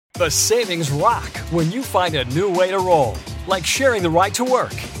The savings rock when you find a new way to roll, like sharing the ride to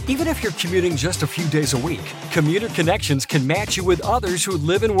work. Even if you're commuting just a few days a week, Commuter Connections can match you with others who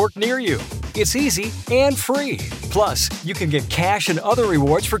live and work near you. It's easy and free. Plus, you can get cash and other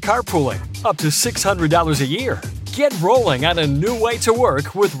rewards for carpooling, up to $600 a year. Get rolling on a new way to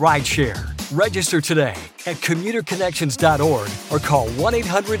work with rideshare. Register today at commuterconnections.org or call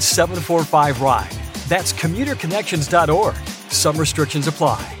 1-800-745-RIDE. That's commuterconnections.org. Some restrictions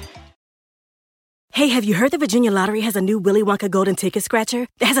apply. Hey, have you heard the Virginia Lottery has a new Willy Wonka golden ticket scratcher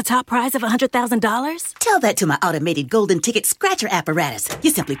that has a top prize of $100,000? Tell that to my automated golden ticket scratcher apparatus. You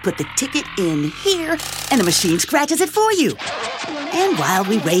simply put the ticket in here, and the machine scratches it for you. And while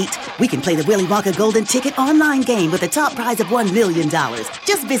we wait, we can play the Willy Wonka golden ticket online game with a top prize of $1 million.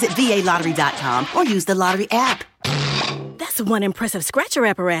 Just visit VALottery.com or use the lottery app. That's one impressive scratcher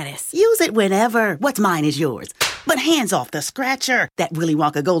apparatus. Use it whenever. What's mine is yours. But hands off the scratcher. That Willy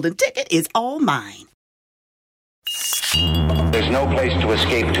Wonka golden ticket is all mine. There's no place to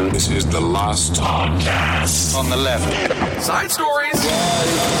escape to. This is the last podcast. On the left. Side stories.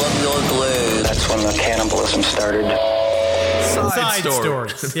 From your glade. That's when the cannibalism started. Side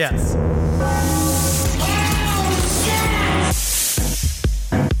stories. Yes.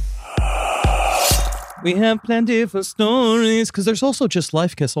 We have plenty of stories because there's also just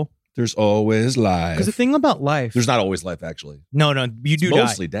life, Kissel. There's always life. Because the thing about life... There's not always life, actually. No, you do die.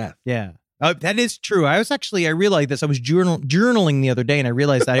 Mostly death. Yeah. That is true. I realized this. I was journaling the other day, and I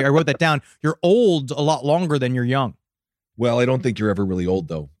realized I wrote that down. You're old a lot longer than you're young. Well, I don't think you're ever really old,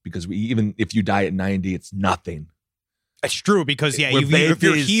 though, because even if you die at 90, it's nothing. It's true, because, if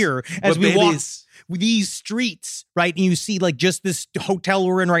you're here, as we walk these streets, right, and you see, like, just this hotel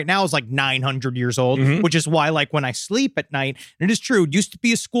we're in right now is, like, 900 years old, which is why, like, when I sleep at night, and it is true, it used to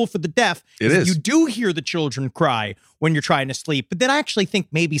be a school for the deaf. It is. You do hear the children cry when you're trying to sleep, but then I actually think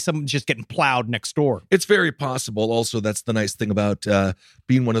maybe someone's just getting plowed next door. It's very possible. Also, that's the nice thing about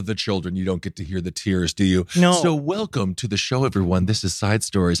being one of the children. You don't get to hear the tears, do you? No. So welcome to the show, everyone. This is Side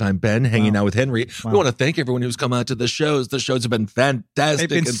Stories. I'm Ben, hanging out with Henry. Wow. We want to thank everyone who's come out to the shows. The shows have been fantastic.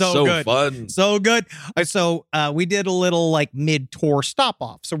 They've been and so good. Fun. So good. So we did a little like mid-tour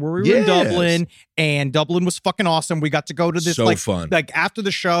stop-off. So we were in Dublin, and Dublin was fucking awesome. We got to go to this fun. Like after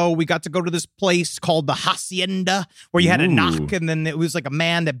the show, we got to go to this place called the Hacienda where you had a knock, and then it was like a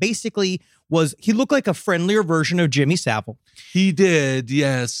man that basically he looked like a friendlier version of Jimmy Savile. He did,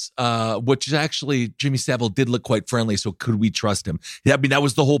 yes. Which is actually, Jimmy Savile did look quite friendly, so could we trust him? Yeah, I mean, that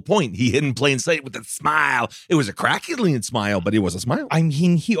was the whole point. He hid in plain sight with a smile. It was a crackling smile, but it was a smile. I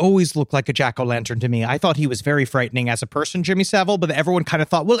mean, he always looked like a jack-o'-lantern to me. I thought he was very frightening as a person, Jimmy Savile, but everyone kind of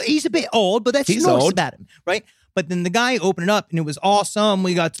thought, well, he's a bit old, but that's nice about him, right? But then the guy opened it up, and it was awesome.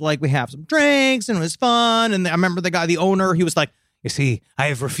 We got to, we have some drinks, and it was fun. And I remember the owner, he was like, you see, I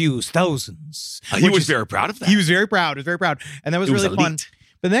have refused thousands. He was very proud of that. He was very proud. It was very proud. And that was really fun.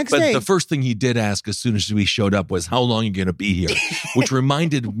 But the next day... the first thing he did ask as soon as we showed up was, how long are you going to be here? Which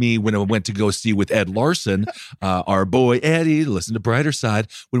reminded me when I went to go see with Ed Larson, our boy Eddie, listen to Brighter Side,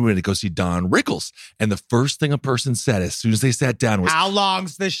 when we went to go see Don Rickles. And the first thing a person said as soon as they sat down was... How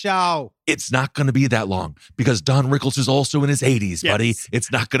long's the show? It's not going to be that long because Don Rickles is also in his 80s, buddy.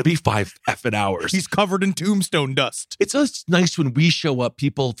 It's not going to be 5 effing hours. He's covered in tombstone dust. It's just nice when we show up,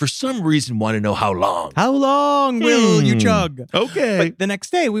 people, for some reason, want to know how long. How long will you chug? Okay. But the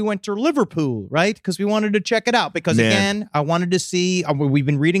next day, we went to Liverpool, right? Because we wanted to check it out. Because, again, I wanted to see, we've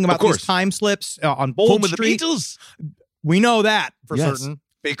been reading about these time slips on Bold Street. Home of the Beatles. We know that for certain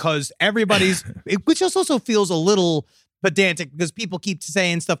because everybody's, which just also feels a little pedantic because people keep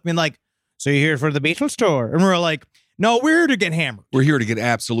saying stuff, being like, so you're here for the Beatles tour? And we're like, no, we're here to get hammered. We're here to get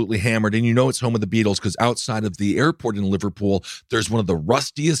absolutely hammered. And you know it's home of the Beatles because outside of the airport in Liverpool, there's one of the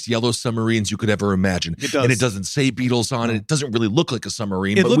rustiest yellow submarines you could ever imagine. It does. And it doesn't say Beatles on it. It doesn't really look like a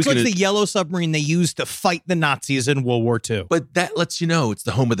submarine. It looks like the yellow submarine they used to fight the Nazis in World War II. But that lets you know it's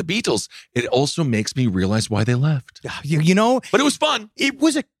the home of the Beatles. It also makes me realize why they left. You know? But it was fun. It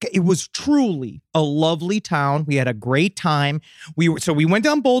was truly a lovely town. We had a great time. We went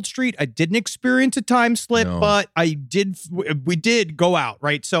down Bold Street. I didn't experience a time slip, but we did go out,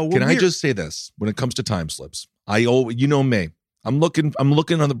 right? So can I just say this? When it comes to time slips, you know me. I'm looking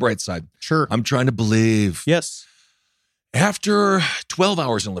on the bright side. Sure. I'm trying to believe. Yes. After 12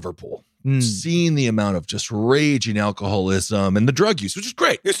 hours in Liverpool, seeing the amount of just raging alcoholism and the drug use, which is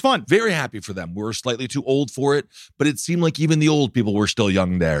great. It's fun. Very happy for them. We're slightly too old for it, but it seemed like even the old people were still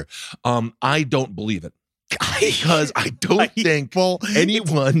young there. I don't believe it. Because I don't think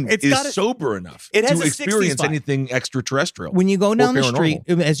anyone is sober enough to experience anything extraterrestrial. When you go down the street,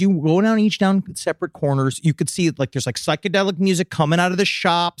 as you go down separate corners, you could see like there's like psychedelic music coming out of the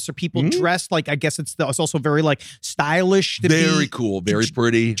shops, or people dressed like, I guess it's also very like stylish. Very cool, very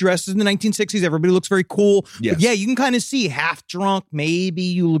pretty. Dresses in the 1960s, everybody looks very cool. Yes. But yeah, you can kind of see half drunk. Maybe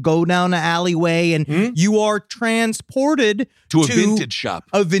you go down an alleyway and you are transported to a vintage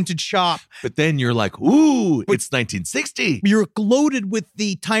shop. But then you're like, ooh, it's 1960. You're loaded with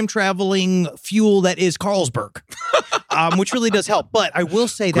the time-traveling fuel that is Carlsberg, which really does help. But I will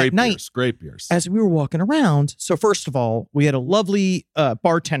say that night, great beers. As we were walking around, so first of all, we had a lovely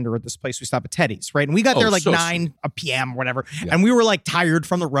bartender at this place. We stopped at Teddy's, right? And we got there like 9 p.m. or whatever. Yeah. And we were like tired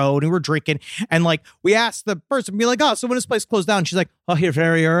from the road, and we were drinking. And like, we asked the person, be like, oh, so when this place closed down? She's like, oh, here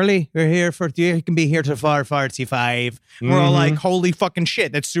very early. We're here you can be here till 4:45. We're all like, holy fucking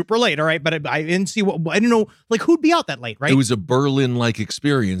shit, that's super late, all right? But I didn't see I didn't know, like, who'd be out that late, right? It was a Berlin-like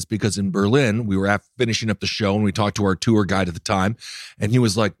experience, because in Berlin, we were finishing up the show, and we talked to our tour guide at the time, and he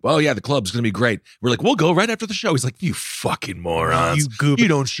was like, oh yeah, the club's going to be great. We're like, we'll go right after the show. He's like, you fucking morons. You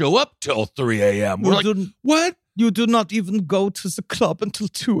don't show up till 3 a.m. We're like, what? You do not even go to the club until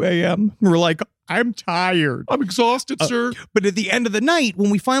 2 a.m. We're like, I'm tired. I'm exhausted, sir. But at the end of the night, when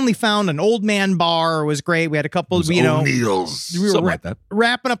we finally found an old man bar, it was great. We had a couple, O'Neill's. We were something like that.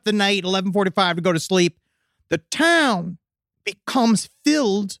 Wrapping up the night, 11:45 to go to sleep. The town becomes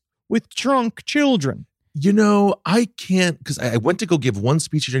filled with drunk children. You know, I can't, because I went to go give one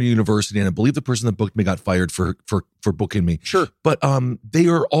speech at a university, and I believe the person that booked me got fired for booking me. Sure. But they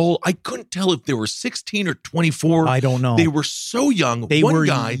are all, I couldn't tell if they were 16 or 24. I don't know. They were so young. They were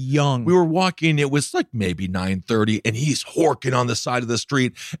young. We were walking, it was like maybe 9:30, and he's horking on the side of the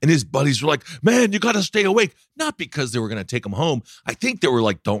street, and his buddies were like, man, you got to stay awake. Not because they were going to take him home. I think they were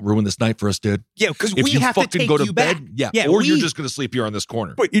like, don't ruin this night for us, dude. Yeah, because we have to take go to you bed, back. Or you're just going to sleep here on this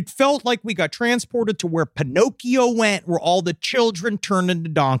corner. But it felt like we got transported to where Pinocchio went, where all the children turned into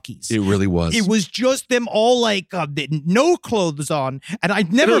donkeys. It really was. It was just them all like no clothes on, and I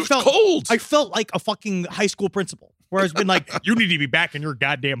never felt cold. I felt like a fucking high school principal, where I've been like, you need to be back in your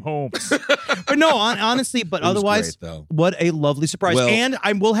goddamn homes. But no, honestly, but otherwise, great, what a lovely surprise. Well, and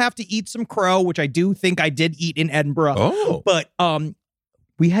I will have to eat some crow, which I do think I did eat in Edinburgh. Oh, but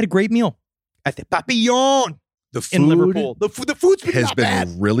we had a great meal at the Papillon in Liverpool. The food's been has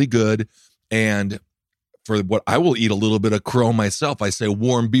been really good, and for what I will eat a little bit of crow myself. I say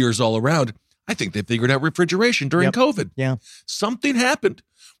warm beers all around. I think they figured out refrigeration during COVID. Yeah. Something happened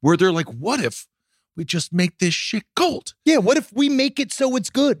where they're like, what if we just make this shit cold? Yeah, what if we make it so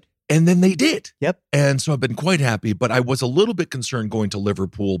it's good? And then they did. Yep. And so I've been quite happy, but I was a little bit concerned going to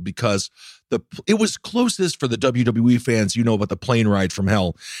Liverpool because it was closest for the WWE fans, you know, about the plane ride from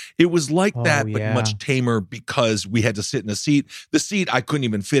hell. It was like that, but much tamer because we had to sit in a seat. The seat I couldn't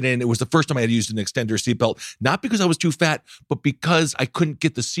even fit in. It was the first time I had used an extender seatbelt, not because I was too fat, but because I couldn't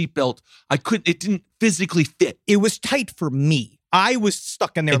get the seatbelt. It didn't physically fit. It was tight for me. I was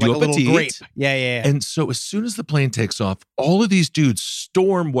stuck in there like a little grape. Yeah. And so as soon as the plane takes off, all of these dudes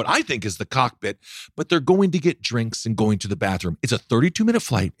storm what I think is the cockpit, but they're going to get drinks and going to the bathroom. It's a 32-minute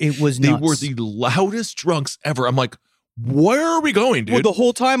flight. It was nuts. They were the loudest drunks ever. I'm like, where are we going, dude? Well, the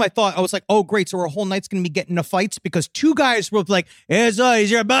whole time I was like, oh, great. So our whole night's going to be getting into fights because two guys were like, is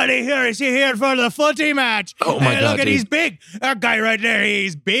your buddy here? Is he here for the footy match? Oh, my God, look at, he's big. That guy right there,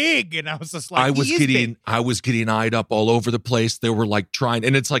 he's big. And I was just like, I was getting eyed up all over the place. They were like trying,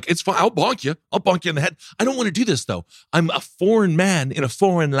 and it's like, it's fine. I'll bonk you in the head. I don't want to do this, though. I'm a foreign man in a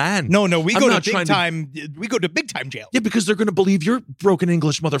foreign land. No, we go to big time jail. Yeah, because they're going to believe you're broken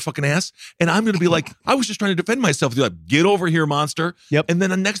English motherfucking ass. And I'm going to be like, I was just trying to defend myself. They're like, get over here, monster. Yep. And then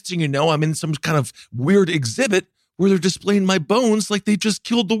the next thing you know, I'm in some kind of weird exhibit where they're displaying my bones like they just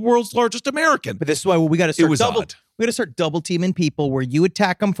killed the world's largest American. But this is why we got to start double teaming people where you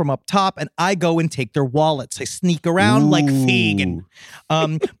attack them from up top and I go and take their wallets. I sneak around like Fagin.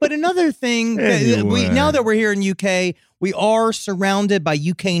 But another thing, now that we're here in UK, we are surrounded by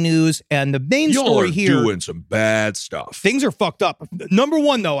UK news, and the main story here doing some bad stuff. Things are fucked up. Number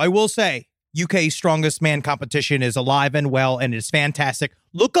one, though, I will say, UK's Strongest Man competition is alive and well, and it's fantastic.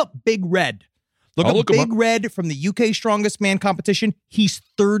 Look up Big Red. Look up Big Red from the UK Strongest Man competition. He's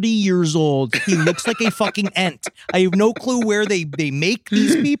 30 years old. He looks like a fucking ent. I have no clue where they make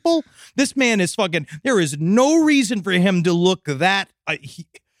these people. This man is fucking, there is no reason for him to look that.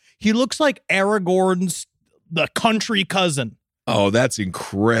 He looks like Aragorn's the country cousin. Oh, that's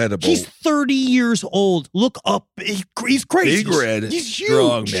incredible. He's 30 years old. Look up. He's crazy. Big Red, he's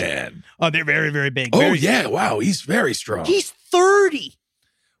strong man. Oh, they're very, very big. Oh, yeah. Wow. He's very strong. He's 30.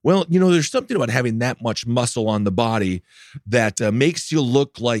 Well, you know, there's something about having that much muscle on the body that makes you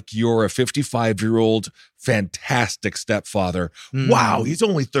look like you're a 55-year-old fantastic stepfather. Wow, he's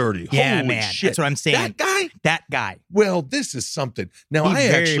only 30. Yeah, Holy man. shit. That's what I'm saying. That guy? That guy. Well, this is something. Now, He's I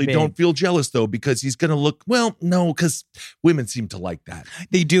very actually big. don't feel jealous, though, because he's going to look, well, no, because women seem to like that.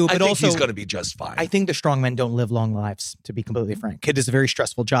 They do, but I think also he's going to be just fine. I think the strong men don't live long lives, to be completely frank. It is a very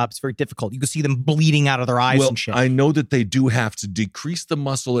stressful job. It's very difficult. You can see them bleeding out of their eyes and shit. I know that they do have to decrease the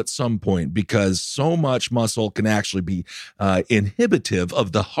muscle at some point because so much muscle can actually be inhibitive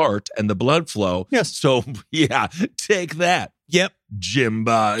of the heart and the blood flow. Yes. So, yeah, take that. Yep. Jim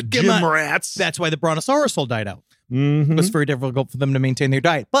rats. That's why the Brontosaurus all died out. Mm-hmm. It was very difficult for them to maintain their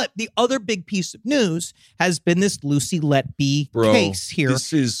diet. But the other big piece of news has been this Lucy Letby case here.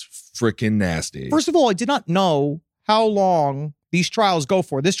 This is freaking nasty. First of all, I did not know how long these trials go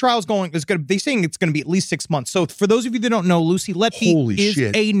for. This trial they're saying it's going to be at least 6 months. So for those of you that don't know, Lucy Letby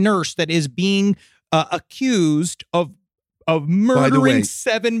is a nurse that is being accused of murdering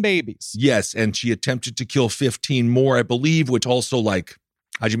 7 babies. Yes, and she attempted to kill 15 more, I believe, which also, like,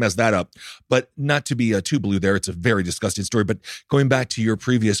 how'd you mess that up? But not to be too blue there. It's a very disgusting story. But going back to your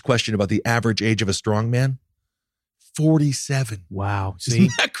previous question about the average age of a strong man, 47. Wow. See?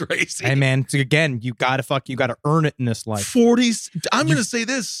 Isn't that crazy? Hey, man, again, you got to earn it in this life. 40. I'm going to say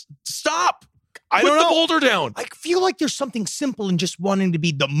this. Stop. I Put don't know. the boulder down. I feel like there's something simple in just wanting to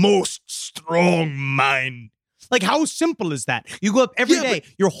be the most strong man. Like, how simple is that? You go up every day,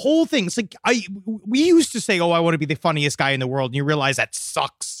 your whole thing. It's like, we used to say, oh, I want to be the funniest guy in the world. And you realize that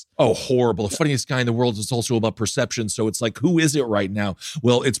sucks. Oh, horrible. The funniest guy in the world is also about perception. So it's like, who is it right now?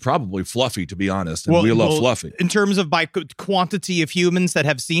 Well, it's probably Fluffy, to be honest. And we love Fluffy. In terms of by quantity of humans that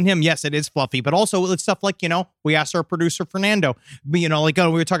have seen him, yes, it is Fluffy. But also it's stuff like, we asked our producer, Fernando, we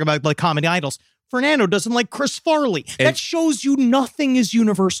were talking about like comedy idols. Fernando doesn't like Chris Farley. That shows you nothing is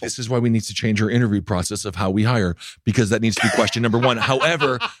universal. This is why we need to change our interview process of how we hire, because that needs to be question number one.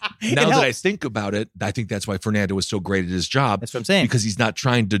 However, now that I think about it, I think that's why Fernando is so great at his job. That's what I'm saying. Because he's not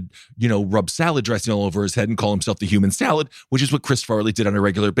trying to, rub salad dressing all over his head and call himself the human salad, which is what Chris Farley did on a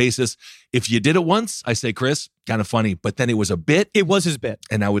regular basis. If you did it once, I say, Chris, kind of funny. But then it was a bit. It was his bit.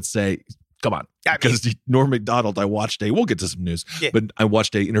 And I would say, come on. Because Norm Macdonald, we'll get to some news, but I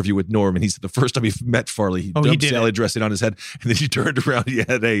watched an interview with Norm, and he said the first time he met Farley, he dumped salad dressing on his head, and then he turned around, he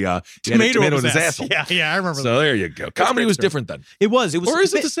had a tomato in his asshole. Yeah, I remember So there you go. Comedy was different then. It was. Or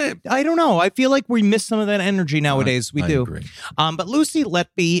is it the same? I don't know. I feel like we miss some of that energy nowadays. We do. Agree. But Lucy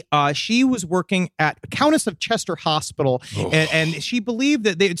Letby, she was working at Countess of Chester Hospital, and she believed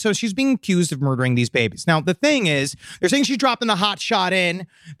that so she's being accused of murdering these babies. Now, the thing is, they're saying she's dropping the hot shot in.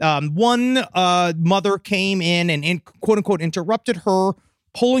 One mother came in and quote unquote interrupted her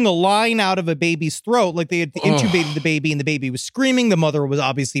pulling a line out of a baby's throat. Like they had intubated the baby and the baby was screaming. The mother was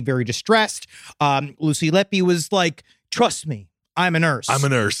obviously very distressed. Lucy Letby was like, trust me, I'm a nurse.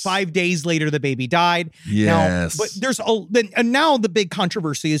 5 days later, the baby died. Yes. Now, but now the big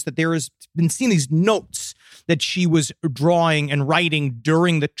controversy is that there has been seen these notes that she was drawing and writing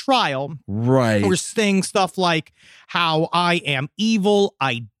during the trial. Right. We're saying stuff like how I am evil.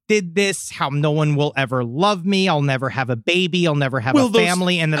 I did this, how no one will ever love me, I'll never have a baby, I'll never have a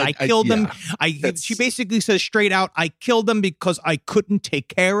family, and then I killed them. She basically says straight out, I killed them because I couldn't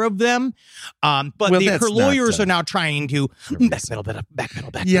take care of them. But her lawyers are now trying to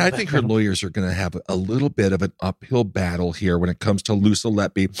backpedal. Yeah, I think her lawyers are going to have a little bit of an uphill battle here when it comes to Lucy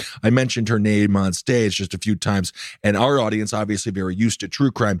Letby. I mentioned her name on stage just a few times, and our audience obviously very used to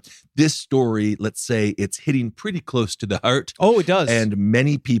true crime. This story, let's say it's hitting pretty close to the heart. Oh, it does. And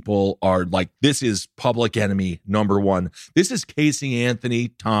many people are like, this is public enemy number one. This is Casey Anthony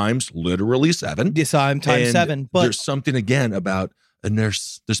times literally 7. Yes, I'm times 7. But there's something again about a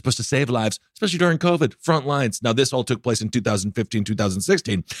nurse. They're supposed to save lives, especially during COVID, front lines. Now, this all took place in 2015,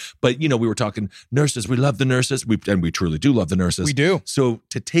 2016. But, we were talking nurses. We love the nurses. And we truly do love the nurses. We do. So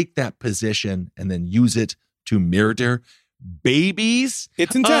to take that position and then use it to murder babies,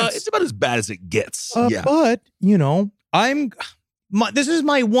 it's intense. It's about as bad as it gets. But, this is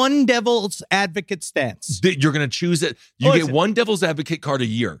my one devil's advocate stance. You're going to choose it. You get one devil's advocate card a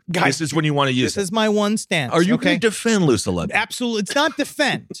year. Guys, this is when you want to use it. This is my one stance. Are you going to defend Lucy Letby? Absolutely. It's not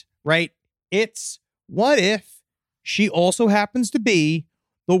defend, right? It's what if she also happens to be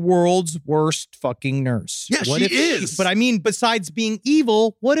the world's worst fucking nurse? Yeah, she is. But I mean, besides being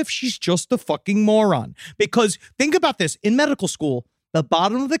evil, what if she's just a fucking moron? Because think about this. In medical school, the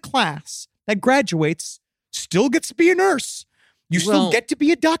bottom of the class that graduates still gets to be a nurse. You still get to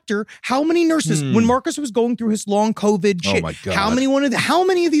be a doctor. How many nurses, when Marcus was going through his long COVID shit, my God. how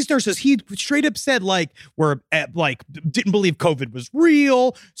many of these nurses, he straight up said, didn't believe COVID was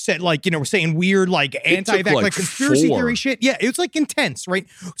real, said, were saying weird, anti-vax, conspiracy theory shit. Yeah, it was, intense, right?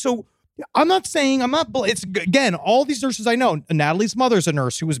 So it's, again, all these nurses I know, Natalie's mother's a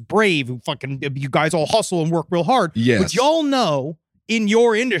nurse who was brave, who you guys all hustle and work real hard. Yes. But y'all know, in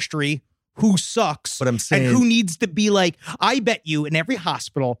your industry, who sucks, but I'm saying, and who needs to be I bet you in every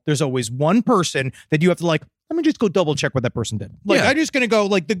hospital, there's always one person that you have to let me just go double check what that person did. I'm just going to go,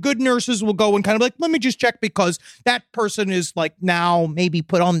 the good nurses will go and kind of let me just check because that person is now maybe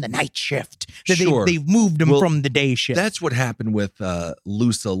put on the night shift. Sure. They've moved them from the day shift. That's what happened with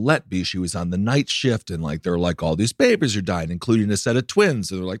Lucy Letby. She was on the night shift and they're all these babies are dying, including a set of twins.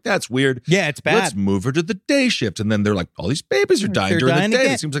 So they're like, that's weird. Yeah, it's bad. Let's move her to the day shift. And then they're like, all these babies are dying during the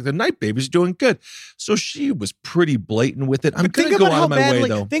day. It seems like the night baby's doing good. So she was pretty blatant with it. I'm going to go out of my way,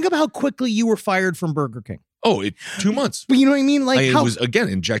 though. Think about how quickly you were fired from Burger King. Oh, 2 months. But you know what I mean? It was, again,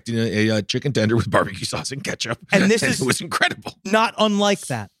 injecting a chicken tender with barbecue sauce and ketchup. And it was incredible. Not unlike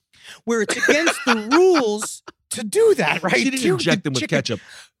that, where it's against the rules to do that, right? She didn't inject them with ketchup.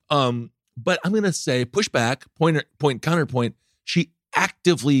 But I'm going to say, pushback, counterpoint, she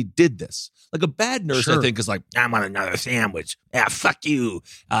actively did this. A bad nurse, I think, is I'm on another sandwich. Fuck you.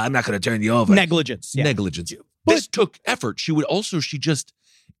 I'm not going to turn you over. Negligence. Yeah. Negligence. This took effort. She just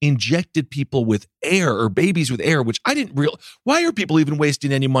injected people with air or babies with air, which I didn't realize. Why are people even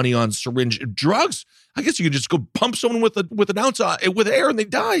wasting any money on syringe drugs? I guess you could just go pump someone with an ounce with air and they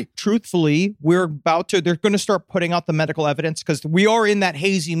die. Truthfully, they're going to start putting out the medical evidence because we are in that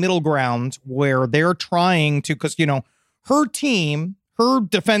hazy middle ground where they're trying to, because, her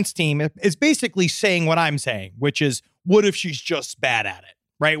defense team is basically saying what I'm saying, which is, what if she's just bad at it,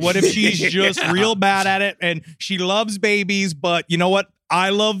 right? What if she's just real bad at it and she loves babies, but you know what? I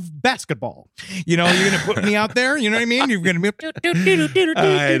love basketball. You're going to put me out there. You know what I mean? You're going to be.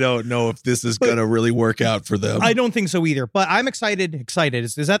 I don't know if this is going to really work out for them. I don't think so either. But I'm excited. Excited.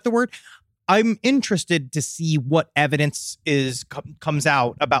 Is that the word? I'm interested to see what evidence comes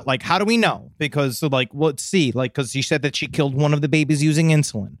out about how do we know? Because let's see, because she said that she killed one of the babies using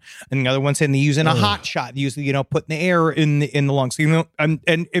insulin, and the other one saying they're using a hot shot, putting the air in the lungs.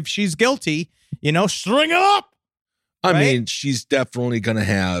 And if she's guilty, string it up. I mean, she's definitely going to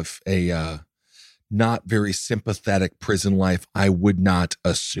have a not very sympathetic prison life, I would not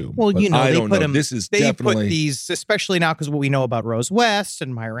assume. Well, I don't know. This is definitely... put these, especially now because what we know about Rose West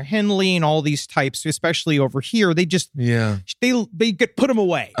and Myra Hindley and all these types, especially over here, they just they get put them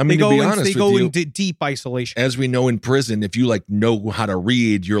away. I mean, to be honest, they go into deep isolation. As we know in prison, if you know how to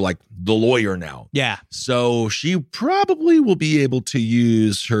read, you're the lawyer now. Yeah. So she probably will be able to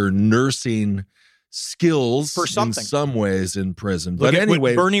use her nursing skills for something in some ways in prison. But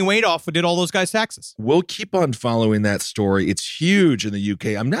anyway, Bernie Madoff did all those guys' taxes. We'll keep on following that story. It's huge in the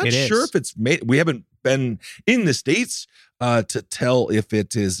UK. I'm not sure if it's made. We haven't been in the States to tell if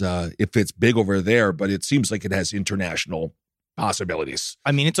it's big over there, but it seems like it has international possibilities.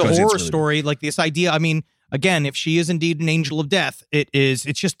 I mean, it's a horror story. This idea. I mean, again, if she is indeed an angel of death, it's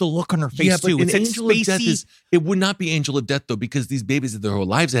just the look on her face too. It's angel of death it would not be angel of death though, because these babies have their whole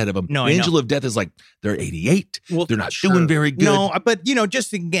lives ahead of them. No, angel of death is they're 88. Well, they're not doing very good. No, but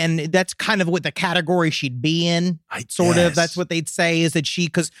just again, that's kind of what the category she'd be in. That's what they'd say is that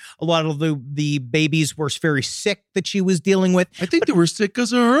because a lot of the babies were very sick that she was dealing with. I think they were sick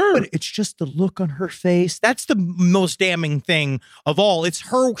because of her. But it's just the look on her face. That's the most damning thing of all. It's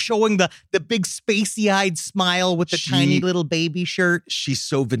her showing the big spacey-eyed smile with the tiny little baby shirt. She's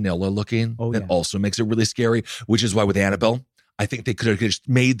so vanilla looking. That yeah. also makes it really scary, which is why with Annabelle, I think they could have just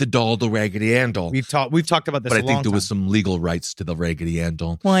made the doll the Raggedy Ann doll. We've talked about this, but I think there was some legal rights to the Raggedy Ann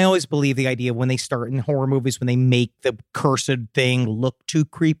doll. Well, I always believe the idea when they start in horror movies, when they make the cursed thing look too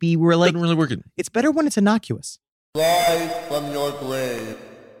creepy, we're doesn't really work. It's better when it's innocuous. Live from your grave.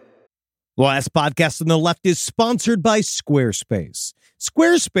 Last Podcast on the Left is sponsored by Squarespace.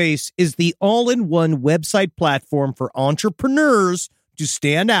 Squarespace is the all-in-one website platform for entrepreneurs to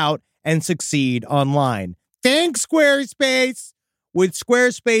stand out and succeed online. Thanks, Squarespace! With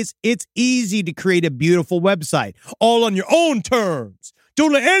Squarespace, it's easy to create a beautiful website, all on your own terms.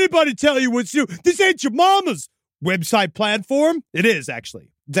 Don't let anybody tell you what to do. This ain't your mama's website platform. It is,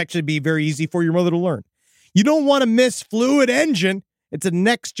 actually. It's actually be very easy for your mother to learn. You don't want to miss Fluid Engine. It's a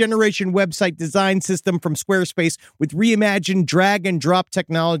next-generation website design system from Squarespace with reimagined drag-and-drop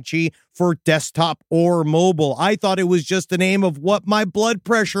technology for desktop or mobile. I thought it was just the name of what my blood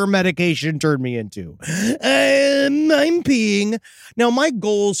pressure medication turned me into. I'm peeing. Now, my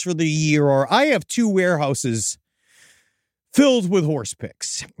goals for the year are I have 2 warehouses filled with horse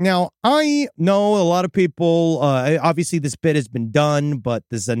pics. Now, I know a lot of people, obviously this bit has been done, but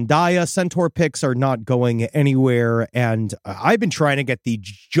the Zendaya centaur pics are not going anywhere, and I've been trying to get the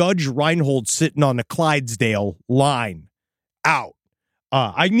Judge Reinhold sitting on the Clydesdale line out.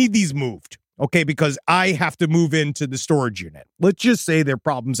 I need these moved, okay, because I have to move into the storage unit. Let's just say there are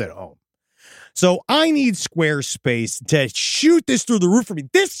problems at home. So I need Squarespace to shoot this through the roof for me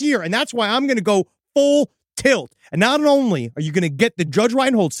this year, and that's why I'm going to go full tilt. And not only are you going to get the Judge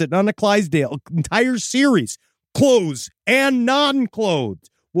Reinhold sitting on the Clydesdale entire series, clothes and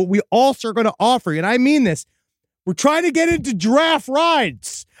non-clothes, what we also are going to offer you, and I mean this, we're trying to get into giraffe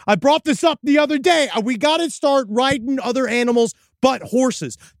rides. I brought this up the other day. We got to start riding other animals but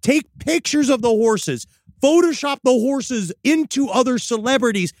horses. Take pictures of the horses. Photoshop the horses into other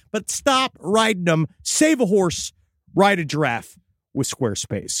celebrities, but stop riding them. Save a horse, ride a giraffe with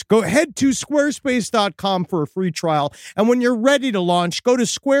Squarespace. Go ahead to squarespace.com for a free trial. And when you're ready to launch, go to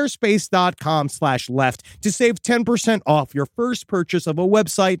squarespace.com/left to save 10% off your first purchase of a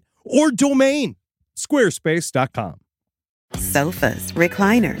website or domain. Squarespace.com. Sofas,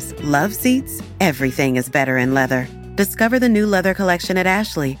 recliners, love seats, everything is better in leather. Discover the new leather collection at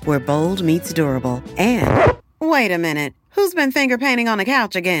Ashley, where bold meets durable. And, wait a minute, who's been finger painting on the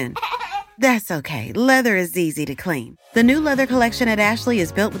couch again? That's okay, leather is easy to clean. The new leather collection at Ashley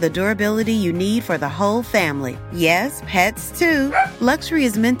is built with the durability you need for the whole family. Yes, pets too. Luxury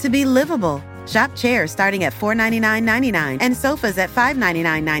is meant to be livable. Shop chairs starting at $499.99 and sofas at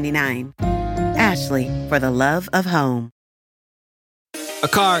 $599.99. Ashley, for the love of home. A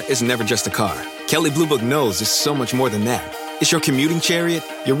car is never just a car. Kelley Blue Book knows it's so much more than that. It's your commuting chariot,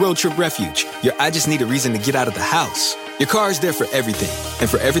 your road trip refuge, your I just need a reason to get out of the house. Your car is there for everything. And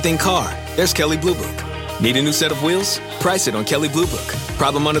for everything car, there's Kelley Blue Book. Need a new set of wheels? Price it on Kelley Blue Book.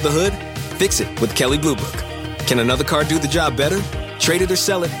 Problem under the hood? Fix it with Kelley Blue Book. Can another car do the job better? Trade it or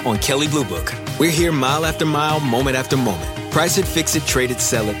sell it on Kelley Blue Book. We're here mile after mile, moment after moment. Price it, fix it, trade it,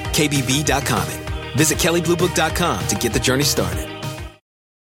 sell it. KBB.com it. Visit KelleyBlueBook.com to get the journey started.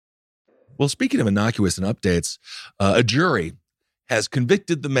 Well, speaking of innocuous and updates, a jury has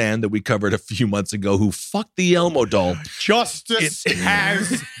convicted the man that we covered a few months ago who fucked the Elmo doll. Justice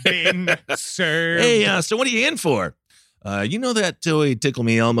has been served. Hey, so what are you in for? You know that toy Tickle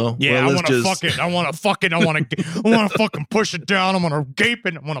Me Elmo? Yeah, well, I want to fuck it. I want to fuck it. I want to fucking push it down. I want to gape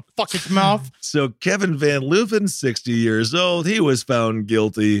it. I want to fuck its mouth. So Kevin Van Leuven, 60 years old, he was found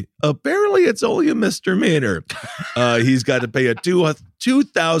guilty. Apparently, it's only a misdemeanor. He's got to pay a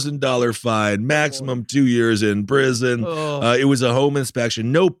 $2,000 fine, maximum 2 years in prison. It was a home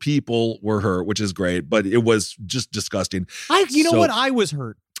inspection. No people were hurt, which is great, but it was just disgusting. You know what? I was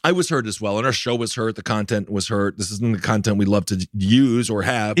hurt. I was hurt as well, and our show was hurt. The content was hurt. This isn't the content we love to use or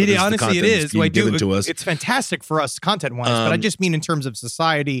have. Honestly, it is. Given to us. It's fantastic for us content-wise, but I just mean in terms of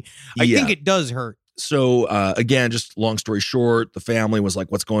society, I think it does hurt. So, again, just long story short, the family was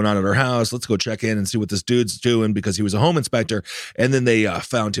like, what's going on at our house? Let's go check in and see what this dude's doing, because he was a home inspector. And then they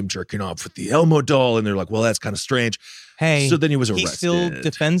found him jerking off with the Elmo doll, and they're like, well, that's kind of strange. Hey, so then he was arrested. He still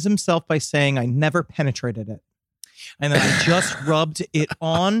defends himself by saying, I never penetrated it. And then I just rubbed it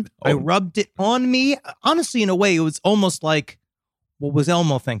on. I rubbed it on me. Honestly, in a way, it was almost like, what was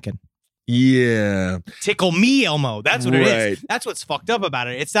Elmo thinking? Yeah. Tickle me, Elmo. That's what it is. That's what's fucked up about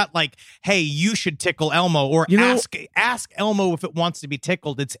it. It's not like, hey, you should tickle Elmo, or ask Elmo if it wants to be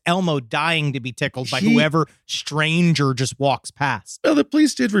tickled. It's Elmo dying to be tickled by whoever stranger just walks past. Well, the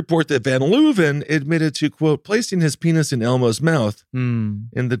police did report that Van Leuven admitted to, quote, placing his penis in Elmo's mouth, in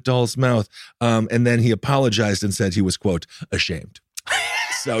the doll's mouth. And then he apologized and said he was, quote, ashamed.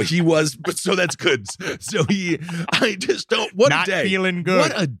 So he was, but so that's good. So I just don't, what a day. Not feeling good.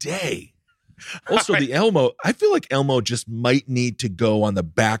 What a day. Also, the Elmo, I feel like Elmo just might need to go on the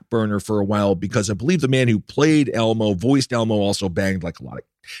back burner for a while, because I believe the man who played Elmo, voiced Elmo, also banged like a lot of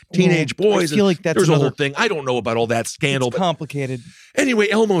teenage boys. I feel like that's there's a whole thing. I don't know about all that scandal. It's complicated. Anyway,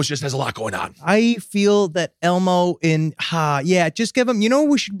 Elmo just has a lot going on. I feel that Elmo just give him, you know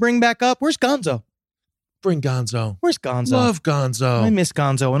what we should bring back up? Where's Gonzo? Bring Gonzo. Where's Gonzo? Love Gonzo. I miss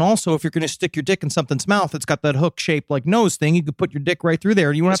Gonzo. And also, if you're going to stick your dick in something's mouth, it's got that hook-shaped like nose thing. You could put your dick right through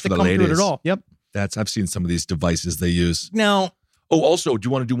there. You won't have to come through it at all. Yep. I've seen some of these devices they use. Now. Oh, also, do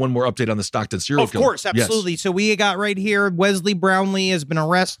you want to do one more update on the Stockton serial killer? Of course, absolutely. Yes. So we got right here, Wesley Brownlee has been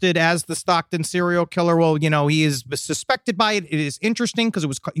arrested as the Stockton serial killer. Well, you know, he is suspected by it. It is interesting because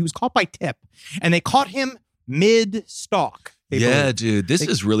he was caught by tip, and they caught him mid-stalk. Dude, this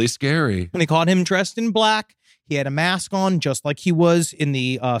is really scary. And they caught him dressed in black. He had a mask on, just like he was in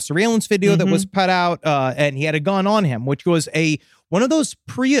the surveillance video that was put out, and he had a gun on him, which was one of those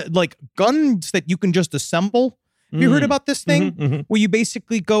guns that you can just assemble Have you heard about this thing where you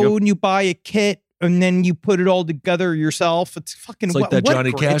basically go and you buy a kit and then you put it all together yourself? It's fucking. It's like that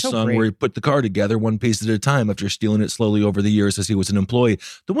Johnny Cash song where he put the car together one piece at a time after stealing it slowly over the years as he was an employee.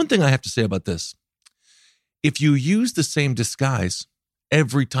 The one thing I have to say about this, if you use the same disguise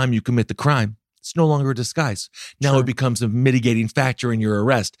every time you commit the crime, it's no longer a disguise. Now it becomes a mitigating factor in your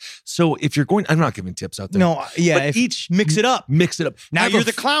arrest. So if you're going, I'm not giving tips out there. No, yeah. But each mix it up. Mix it up. Now you're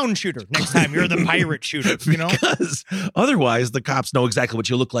the clown shooter. Next time you're the pirate shooter. You know, because otherwise the cops know exactly what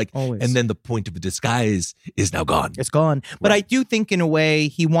you look like, Always. and then the point of the disguise is now gone. It's gone. But I do think, in a way,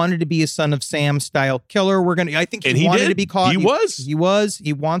 he wanted to be a Son of Sam style killer. I think he wanted to be caught. He was.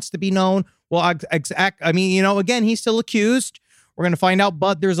 He wants to be known. Well, I mean, you know, again, he's still accused. We're going to find out,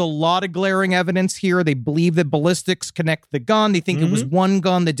 but there's a lot of glaring evidence here. They believe that ballistics connect the gun. They think it was one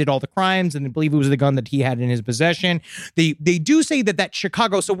gun that did all the crimes, and they believe it was the gun that he had in his possession. They do say that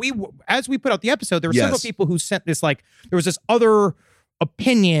Chicago. So as we put out the episode, there were several people who sent this, like, there was this other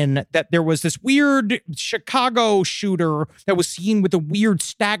opinion that there was this weird Chicago shooter that was seen with a weird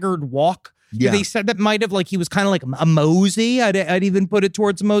staggered walk. Yeah. They said that might have, like, he was kind of like a Mosey. I'd even put it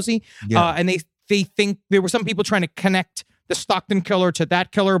towards Mosey. Yeah. And they think there were some people trying to connect the Stockton killer to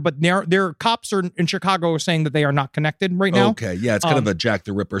that killer, but their cops are in Chicago are saying that they are not connected right now. Okay, yeah, it's kind of a Jack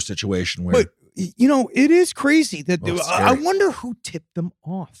the Ripper situation where. But, you know, it is crazy that I wonder who tipped them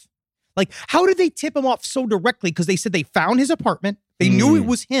off. Like, how did they tip him off so directly? Because they said they found his apartment, they knew it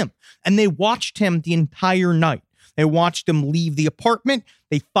was him, and they watched him the entire night. They watched him leave the apartment.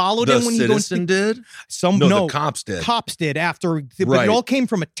 They followed him when he did. The cops did. Cops did after. But it all came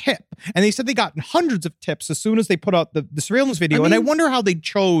from a tip, and they said they got hundreds of tips as soon as they put out the surveillance video. And I wonder how they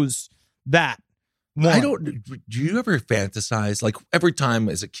chose that. Do you ever fantasize, like, every time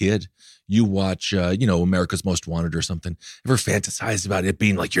as a kid you watch, America's Most Wanted or something, ever fantasize about it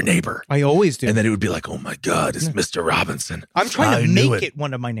being like your neighbor? I always do. And then it would be like, oh my God, it's Mr. Robinson. I'm trying to make it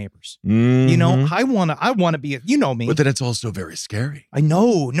one of my neighbors. You know, I want to be, you know me. But then it's also very scary. I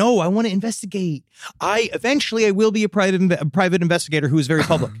know. No, I want to investigate. Eventually I will be a private investigator who is very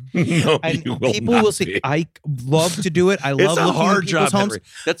public. No, and you will people not will say, be. I love to do it. I love it's a looking hard at job, homes. Henry.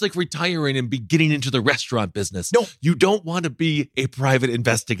 That's like retiring and getting into the restaurant business. No. You don't want to be a private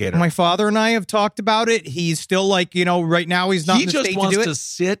investigator. My father and I have talked about it. He's still like, you know, right now he's not in the state to do it. He just wants to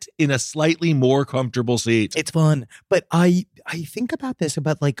sit in a slightly more comfortable seat. It's fun. But I think about this,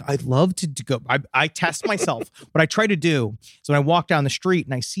 about, like, I'd love to go. I test myself. What I try to do is when I walk down the street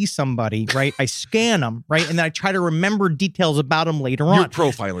and I see somebody, right, I scan them, right, and then I try to remember details about them later on. You're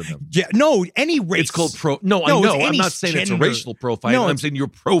profiling them. Yeah, no, any race. It's called No, I know. I'm not saying it's a racial profiling. No, I'm saying you're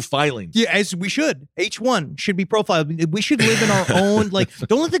profiling. Yeah, as we should. H1 should be profiled. We should live in our own, like,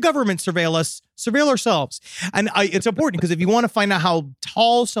 don't let the government surveil us. Surveil ourselves. And it's important because if you want to find out how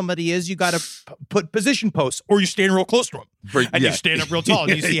tall somebody is, you got to put position posts, or you stand real close to them. And you stand up real tall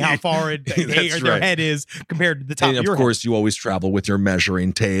and you see how far their head is compared to the top of your head. And of course, you always travel with your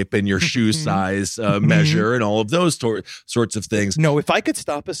measuring tape and your shoe size measure and all of those sorts of things. No, if I could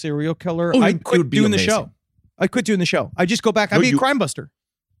stop a serial killer, I'd quit doing the show. I'd quit doing the show. I'd just go back. I'd be a crime buster.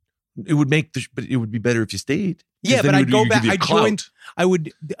 It would but it would be better if you stayed. Yeah, but I'd go back. I'd join. I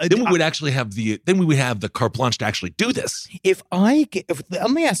would. Then we would actually have the carte blanche to actually do this.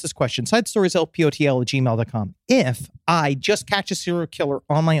 Let me ask this question: sidestorieslpotl@gmail.com. If I just catch a serial killer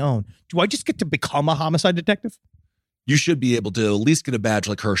on my own, do I just get to become a homicide detective? You should be able to at least get a badge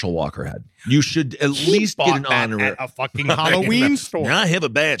like Herschel Walker had. You should at least get an honor at a fucking Halloween store. I have a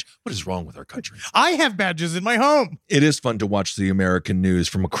badge. What is wrong with our country? I have badges in my home. It is fun to watch the American news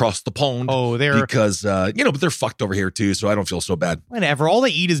from across the pond. Oh, because but they're fucked over here too, so I don't feel so bad. Whatever. All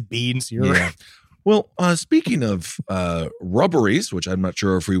they eat is beans here. Yeah. Well, speaking of robberies, which I'm not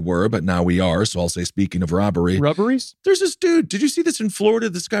sure if we were, but now we are, so I'll say speaking of robbery. Robberies? There's this dude. Did you see this in Florida?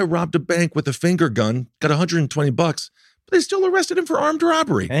 This guy robbed a bank with a finger gun, got $120, but they still arrested him for armed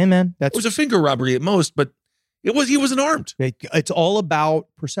robbery. Hey, man. It was a finger robbery at most, but he wasn't armed. It's all about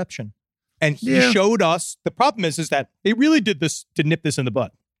perception. And he showed us, the problem is that they really did this to nip this in the bud.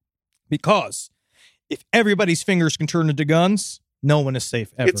 Because if everybody's fingers can turn into guns, no one is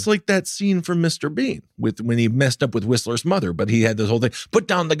safe ever. It's like that scene from Mr. Bean when he messed up with Whistler's mother, but he had this whole thing, put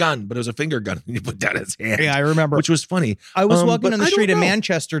down the gun, but it was a finger gun. And he put down his hand. Yeah, I remember. Which was funny. I was walking on the street in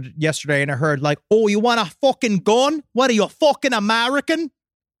Manchester yesterday and I heard like, oh, you want a fucking gun? What are you, fucking American?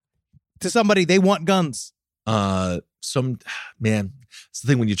 To somebody, they want guns. It's the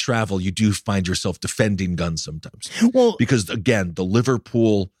thing when you travel, you do find yourself defending guns sometimes. Well, because again, the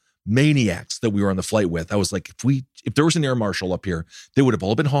Liverpool maniacs that we were on the flight with. I was like, if there was an air marshal up here, they would have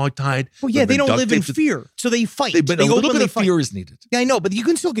all been hogtied. Well, yeah, they don't live in fear, so they fight. But a little bit of fear is needed. Yeah, I know, but you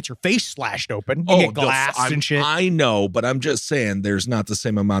can still get your face slashed open. You get glass and shit. I know, but I'm just saying there's not the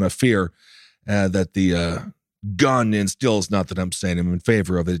same amount of fear that the gun instills. Not that I'm saying I'm in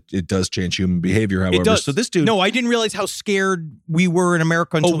favor of it. It does change human behavior, however. It does. So this dude... No, I didn't realize how scared we were in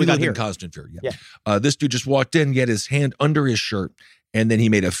America until we got here. In constant fear, yeah. This dude just walked in, he had his hand under his shirt, and then he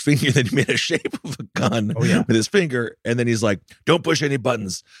made a finger, then he made a shape of a gun with his finger, and then he's like, don't push any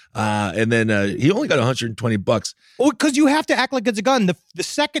buttons. And then he only got $120. Well, because you have to act like it's a gun. The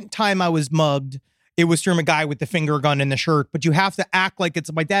second time I was mugged, it was from a guy with the finger gun in the shirt, but you have to act like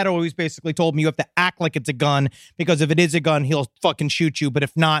it's, my dad always basically told me you have to act like it's a gun, because if it is a gun, he'll fucking shoot you, but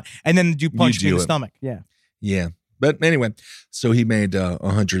if not, and then you punch me in the stomach. Yeah. But anyway, so he made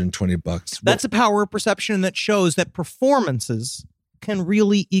 $120. That's a power of perception that shows that performances can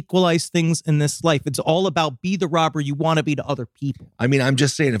really equalize things in this life. It's all about be the robber you want to be to other people. I mean, I'm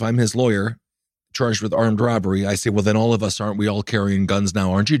just saying, if I'm his lawyer charged with armed robbery, I say, well, then all of us, aren't we all carrying guns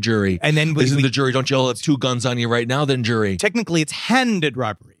now? Aren't you, jury? And then isn't the jury, don't you all have 2 guns on you right now, then, jury? Technically, it's handed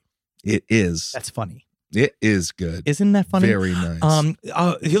robbery. It is. That's funny. It is good. Isn't that funny? Very nice.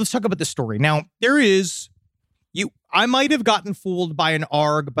 Let's talk about the story. Now, I might have gotten fooled by an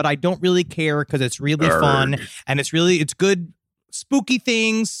ARG, but I don't really care because it's really fun and it's good. Spooky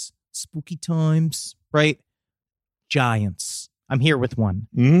things, spooky times, right? Giants. I'm here with one.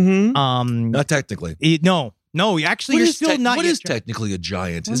 Mm-hmm. Not technically. No. Actually, you're still not. What is technically a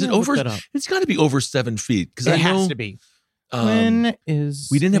giant? Is it over? It's got to be over 7 feet, because it has to be.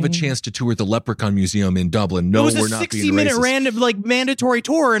 We didn't have a chance to tour the Leprechaun Museum in Dublin. No, we're not being racist. It was a 60-minute random, mandatory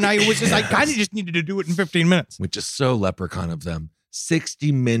tour, and I kind of just needed to do it in 15 minutes. Which is so Leprechaun of them.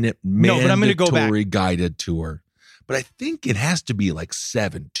 60-minute mandatory guided tour. But I think it has to be like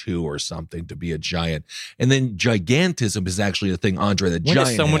 7'2" or something to be a giant. And then gigantism is actually a thing Andre the Giant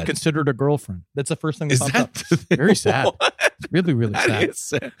is someone had. Considered a girlfriend? That's the first thing that popped up. Very sad. It's really, really sad.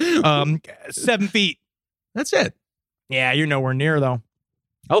 7 feet. That's it. Yeah, you're nowhere near though.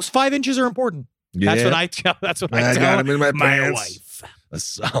 Those 5 inches are important. Yeah. That's what I got them in my wife. A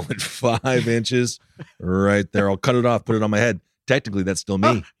solid 5 inches right there. I'll cut it off, put it on my head. Technically, that's still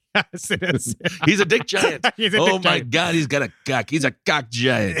me. Yes, it is. He's a dick giant. God, he's got a cock. He's a cock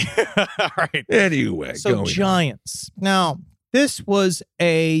giant. All right. Anyway, so giants. Now, this was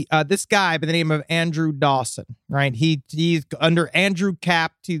this guy by the name of Andrew Dawson, right? He's under Andrew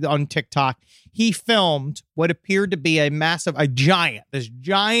Capt on TikTok. He filmed what appeared to be this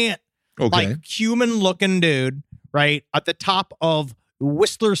giant, like human-looking dude, right, at the top of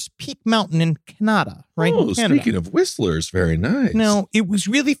Whistler's Peak Mountain in Canada, right? Oh, speaking of Whistlers, very nice. No, it was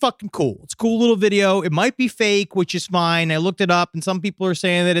really fucking cool. It's a cool little video. It might be fake, which is fine. I looked it up, and some people are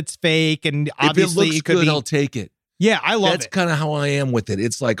saying that it's fake, and obviously if it looks good, I'll take it. Yeah, I love it. That's kind of how I am with it.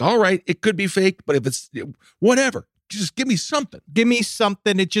 It's like, all right, it could be fake, but if it's whatever, just give me something. Give me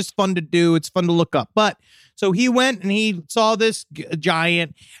something. It's just fun to do. It's fun to look up. But so he went and he saw this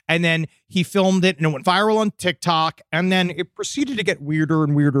giant, and then he filmed it, and it went viral on TikTok. And then it proceeded to get weirder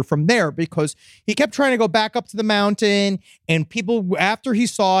and weirder from there, because he kept trying to go back up to the mountain, and people, after he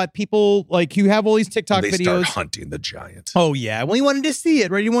saw it, people like, you have all these TikTok videos. They start hunting the giant. Oh yeah. Well, he wanted to see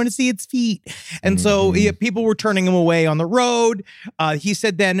it, right? He wanted to see its feet. And so people were turning him away on the road. He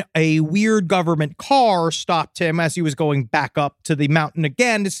said then a weird government car stopped him as he was going back up to the mountain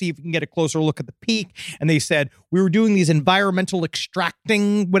again to see if he can get a closer look at the peak. And they said, we were doing these environmental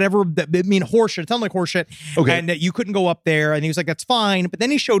extracting, whatever, horseshit. It sounded like horseshit. Okay. And that you couldn't go up there. And he was like, that's fine. But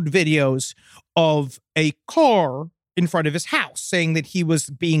then he showed videos of a car in front of his house saying that he was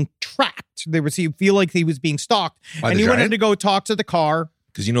being tracked. He feel like he was being stalked. And he went in to go talk to the car.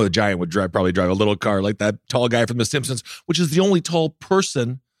 Because the giant would probably drive a little car like that tall guy from The Simpsons, which is the only tall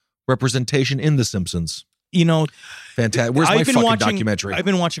person representation in The Simpsons. Fantastic. Where's my fucking documentary? I've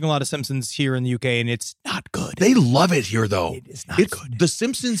been watching a lot of Simpsons here in the UK, and it's not good. They love it here, though. It is not good. The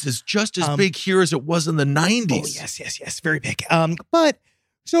Simpsons is just as big here as it was in the 90s. Oh, yes. Very big. But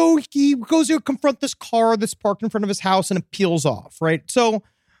so he goes to confront this car that's parked in front of his house, and it peels off, right? So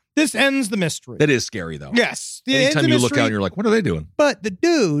this ends the mystery. That is scary, though. Yes. Anytime you look out, and you're like, what are they doing? But the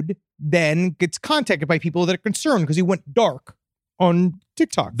dude then gets contacted by people that are concerned because he went dark on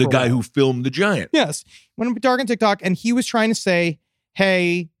TikTok. The guy who filmed the giant. Yes. Went dark on TikTok, and he was trying to say,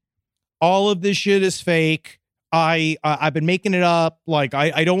 hey, all of this shit is fake. I've been making it up. Like,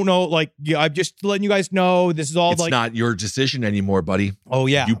 I don't know. Like, I'm just letting you guys know this is all it's not your decision anymore, buddy. Oh,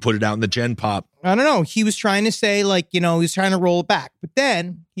 yeah. You put it out in the Gen Pop. I don't know. He was trying to say, like, he's trying to roll it back. But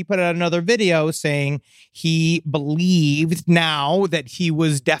then he put out another video saying he believed now that he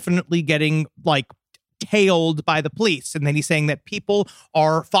was definitely getting, like, tailed by the police. And then he's saying that people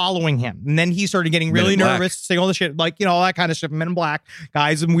are following him. And then he started getting really nervous, saying all the shit, like, all that kind of stuff. Men in Black,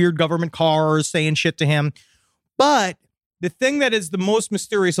 guys in weird government cars saying shit to him. But the thing that is the most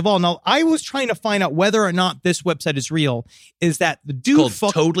mysterious of all, now I was trying to find out whether or not this website is real, is that the dude called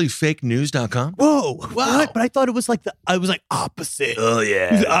totallyfakenews.com. Whoa. What? But I thought it was like opposite. Oh yeah.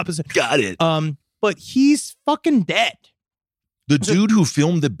 He's the opposite. Got it. But he's fucking dead. The dude who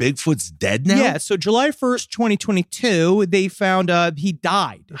filmed the Bigfoot's dead now? Yeah, so July 1st, 2022, they found he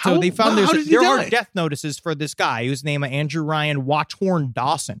died. So they found there are death notices for this guy whose name is Andrew Ryan Watchhorn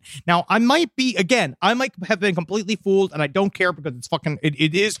Dawson. Now, I might have been completely fooled, and I don't care because it's fucking,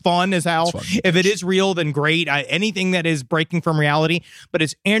 it is fun as hell. If it is real, then great. Anything that is breaking from reality. But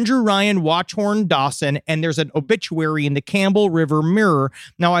it's Andrew Ryan Watchhorn Dawson, and there's an obituary in the Campbell River Mirror.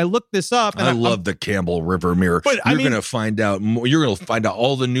 Now, I looked this up. And I love the Campbell River Mirror. But you're going to find out more. You're going to find out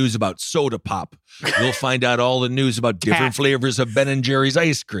all the news about soda pop. You'll find out all the news about different flavors of Ben & Jerry's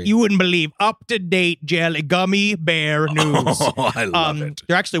ice cream. You wouldn't believe up-to-date jelly gummy bear news. Oh, I love it.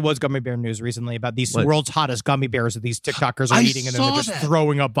 There actually was gummy bear news recently about these world's hottest gummy bears that these TikTokers are eating, and then they're just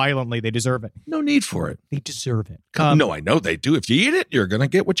throwing up violently. They deserve it. No need for it. They deserve it. No, I know they do. If you eat it, you're going to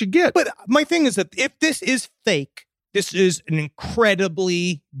get what you get. But my thing is that if this is fake, this is an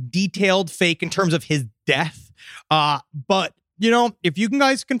incredibly detailed fake in terms of his death. But if you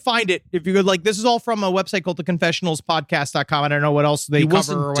guys can find it, if you could, like, this is all from a website called theconfessionalspodcast.com. I don't know what else they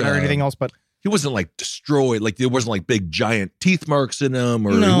cover or whatever, anything else, but he wasn't like destroyed. Like, there wasn't like big giant teeth marks in him,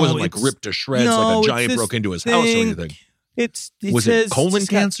 or he wasn't like ripped to shreds like a giant broke into his house or anything. Was it colon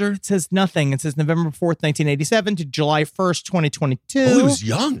cancer? It says nothing. It says November 4th, 1987 to July 1st, 2022. Oh, he was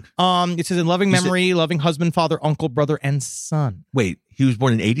young. It says in loving memory, loving husband, father, uncle, brother, and son. Wait, he was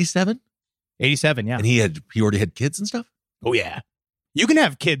born in 87? 87, yeah. And he already had kids and stuff? Oh, yeah. You can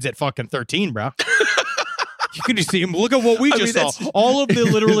have kids at fucking 13, bro. You can just see him. Look at what we just saw. All of the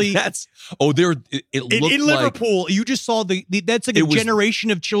literally. It looked in Liverpool. You just saw that's like a generation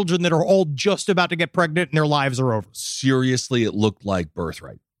of children that are all just about to get pregnant and their lives are over. Seriously, it looked like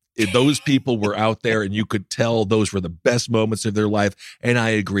birthright. Those people were out there, and you could tell those were the best moments of their life. And I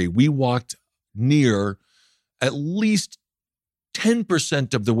agree. We walked near at least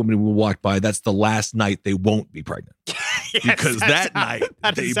 10% of the women we walked by. That's the last night they won't be pregnant. Yes, because that night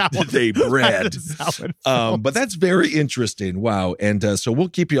they bred. But that's very interesting. Wow. And so we'll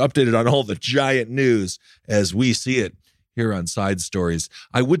keep you updated on all the giant news as we see it here on Side Stories.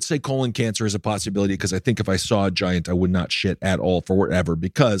 I would say colon cancer is a possibility, because I think if I saw a giant, I would not shit at all for whatever,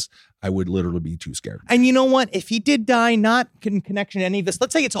 because I would literally be too scared. And you know what? If he did die, not in connection to any of this,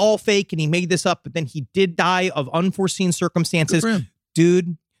 let's say it's all fake and he made this up, but then he did die of unforeseen circumstances.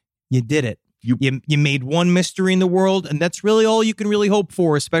 Dude, you did it. You made one mystery in the world, and that's really all you can really hope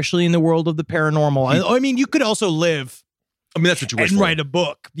for, especially in the world of the paranormal. I mean, you could also live. I mean, that's what you wish and for. Write a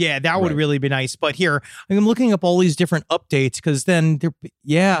book. Yeah, that would really be nice. But here, I'm looking up all these different updates, because then,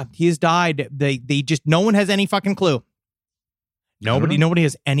 he has died. They just, no one has any fucking clue. Nobody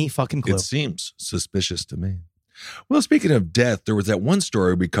has any fucking clue. It seems suspicious to me. Well, speaking of death, there was that one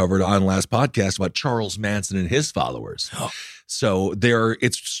story we covered on last podcast about Charles Manson and his followers. So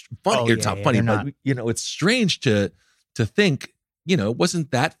it's funny. It's not funny, but it's strange to think, it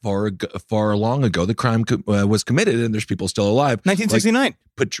wasn't that far long ago the crime was committed, and there's people still alive. 1969.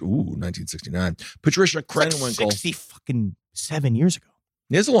 1969. Patricia Krenwinkel. 67 years ago.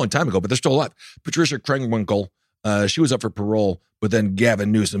 Yeah, it's a long time ago, but they're still alive. Patricia Krenwinkel. She was up for parole, but then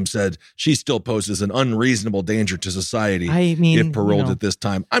Gavin Newsom said she still poses an unreasonable danger to society if paroled at this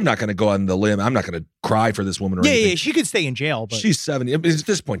time. I'm not going to go on the limb. I'm not going to cry for this woman or anything. Yeah, she could stay in jail. But she's 70. At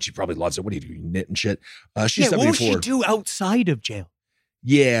this point, she probably loves it. What do you do? You knit and shit. She's 74. What would she do outside of jail?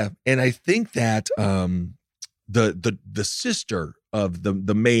 Yeah, and I think that the sister of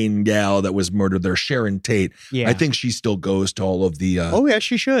the main gal that was murdered there, Sharon Tate. Yeah. I think she still goes to all of the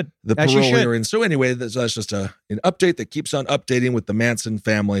she should. The parole hearings. So anyway, that's just an update that keeps on updating with the Manson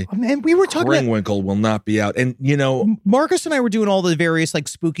family. And we were talking Krenwinkel will not be out. And Marcus and I were doing all the various like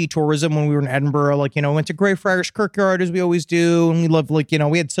spooky tourism when we were in Edinburgh. Like, went to Greyfriars Kirkyard as we always do, and we loved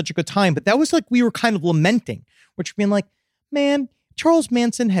we had such a good time. But that was like we were kind of lamenting, which being like, man, Charles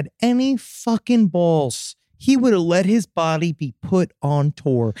Manson had any fucking balls, he would have let his body be put on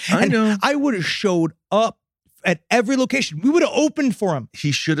tour. I know. I would have showed up at every location. We would have opened for him.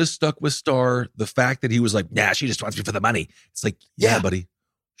 He should have stuck with Star. The fact that he was like, nah, she just wants me for the money. It's like, yeah, buddy.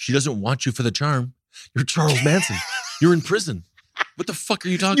 She doesn't want you for the charm. You're Charles Manson. You're in prison. What the fuck are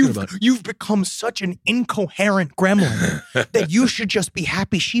you talking about? You've become such an incoherent gremlin that you should just be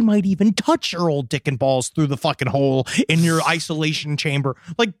happy she might even touch your old dick and balls through the fucking hole in your isolation chamber.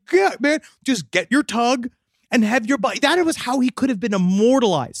 Like, yeah, man, just get your tug and have your body. That was how he could have been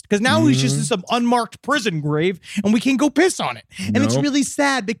immortalized, because now he's just in some unmarked prison grave and we can go piss on it. And it's really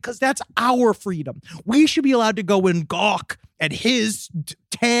sad because that's our freedom. We should be allowed to go and gawk at his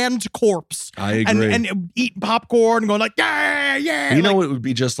tanned corpse. I agree. And eat popcorn and going like, yeah. You know, it would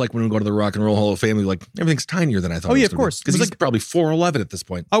be just like when we go to the Rock and Roll Hall of Fame, like everything's tinier than I thought. Oh, yeah, of course. Because he's like probably 4'11" at this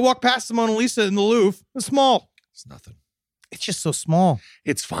point. I walked past the Mona Lisa in the Louvre. It's small. It's nothing. It's just so small.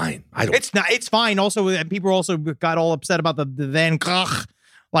 It's fine. It's not. It's fine. Also, and people also got all upset about the Van Gogh,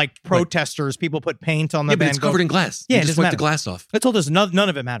 like protesters. People put paint on the Van Gogh. But it's covered in glass. Yeah, just wipe the glass off. I told us none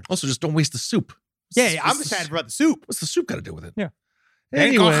of it matters. Also, just don't waste the soup. Yeah, I'm sad about the soup. What's the soup got to do with it? Yeah.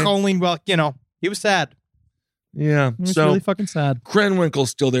 Anyway. Van Gogh only, well, he was sad. Yeah. He was really fucking sad. Krenwinkel's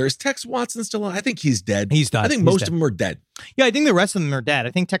still there. Is Tex Watson still alive? I think he's dead. He's died. I think most of them are dead. Yeah, I think the rest of them are dead.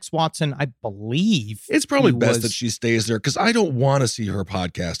 I think Tex Watson, I believe. It's probably best that she stays there, because I don't want to see her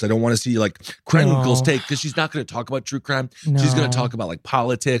podcast. I don't want to see like Krenwinkel's take, because she's not going to talk about true crime. No. She's going to talk about like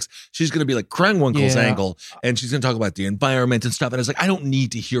politics. She's going to be like Krenwinkel's angle, and she's going to talk about the environment and stuff. And it's like, I don't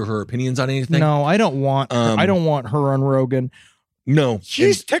need to hear her opinions on anything. No, I don't want her on Rogan. No.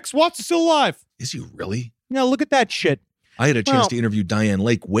 Tex Watson's still alive. Is he really? Yeah, look at that shit. I had a chance to interview Diane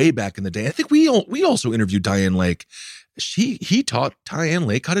Lake way back in the day. I think we also interviewed Diane Lake. He taught Diane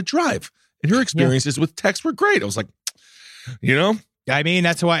Lake how to drive, and her experiences with Tex were great. I was like, I mean,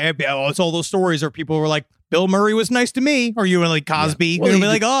 that's why it's all those stories where people were like, Bill Murray was nice to me, or you were like Cosby. Yeah. Well, you're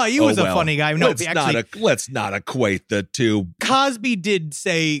like, oh, he was a funny guy. No, let's not equate the two. Cosby did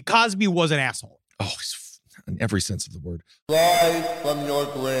say Cosby was an asshole. Oh, he's in every sense of the word. Rise from your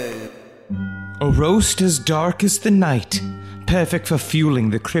grave. A roast as dark as the night, perfect for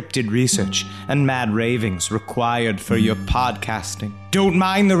fueling the cryptid research and mad ravings required for your podcasting. Don't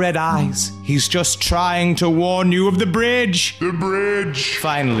mind the red eyes. He's just trying to warn you of the bridge. The bridge.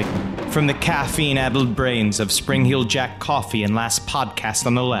 Finally, from the caffeine-addled brains of Spring Hill Jack Coffee and Last Podcast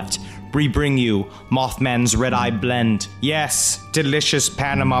on the Left, we bring you Mothman's Red Eye Blend. Yes, delicious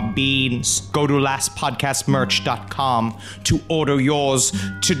Panama beans. Go to lastpodcastmerch.com to order yours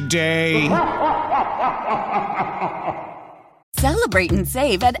today. Celebrate and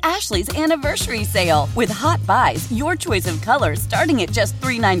save at Ashley's Anniversary Sale. With Hot Buys, your choice of colors starting at just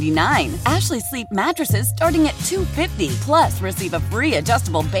 $3.99. Ashley Sleep mattresses starting at $2.50. Plus, receive a free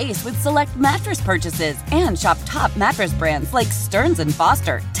adjustable base with select mattress purchases. And shop top mattress brands like Stearns &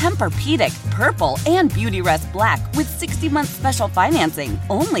 Foster, Tempur-Pedic, Purple, and Beautyrest Black with 60-month special financing.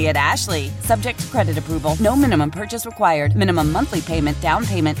 Only at Ashley. Subject to credit approval. No minimum purchase required. Minimum monthly payment, down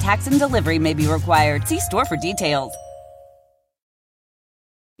payment, tax, and delivery may be required. See store for details.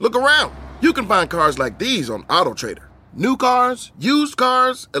 Look around. You can find cars like these on AutoTrader. New cars, used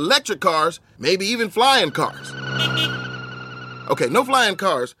cars, electric cars, maybe even flying cars. Okay, no flying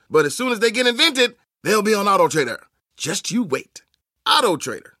cars, but as soon as they get invented, they'll be on AutoTrader. Just you wait.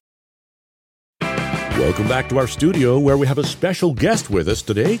 AutoTrader. Welcome back to our studio, where we have a special guest with us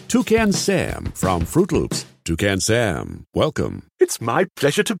today, Toucan Sam from Fruit Loops. Toucan Sam, welcome. It's my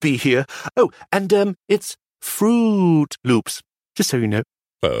pleasure to be here. Oh, and it's Fruit Loops, just so you know.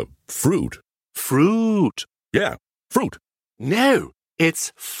 Fruit? Fruit. Yeah, fruit. No,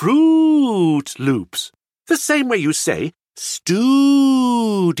 it's Fruit Loops. The same way you say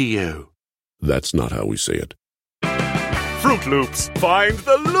studio. That's not how we say it. Fruit Loops, find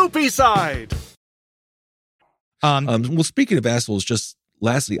the loopy side. Well, speaking of assholes, just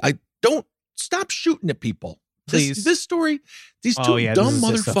lastly, I don't stop shooting at people. Please. This story, these two dumb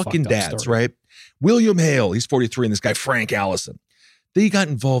motherfucking dads, right? William Hale, he's 43, and this guy, Frank Allison. They got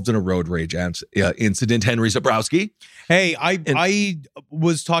involved in a road rage incident. Henry Zabrowski. Hey, I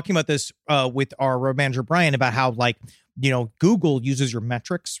was talking about this with our road manager, Brian, about how, like, Google uses your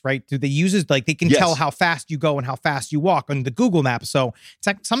metrics, right? They can tell how fast you go and how fast you walk on the Google map. So it's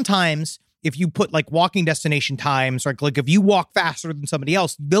like sometimes if you put like walking destination times, like if you walk faster than somebody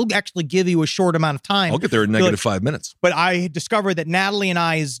else, they'll actually give you a short amount of time. I'll get there in negative 5 minutes. But I discovered that Natalie and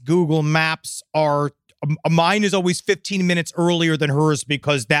I's Google Maps are mine is always 15 minutes earlier than hers,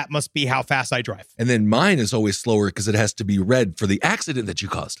 because that must be how fast I drive. And then mine is always slower because it has to be red for the accident that you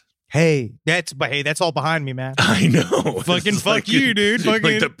caused. Hey, that's all behind me, man. I know. Fucking fuck you, dude. Like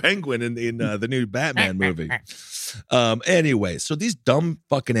Fucking the Penguin in the new Batman movie. Anyway, so these dumb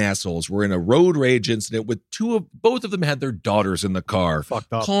fucking assholes were in a road rage incident with both of them had their daughters in the car.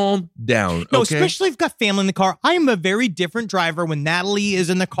 Fucked up. Calm down. No, okay? especially if you've got family in the car. I am a very different driver when Natalie is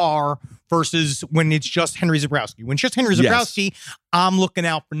in the car versus when it's just Henry Zabrowski. When it's just Henry Zabrowski, I'm looking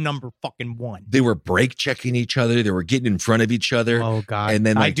out for number fucking one. They were brake checking each other. They were getting in front of each other. Oh God! And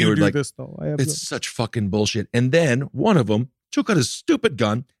then I do this though. It's such fucking bullshit. And then one of them took out his stupid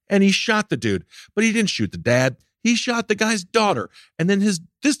gun and he shot the dude, but he didn't shoot the dad. He shot the guy's daughter. And then this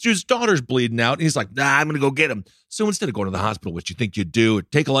dude's daughter's bleeding out. And he's like, nah, I'm going to go get him. So instead of going to the hospital, which you think you'd do,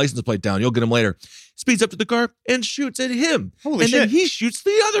 take a license plate down, you'll get him later. Speeds up to the car and shoots at him. Holy shit. Then he shoots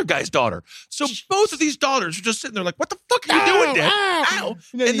the other guy's daughter. So both of these daughters are just sitting there like, what the fuck are you doing, Dad? Ow.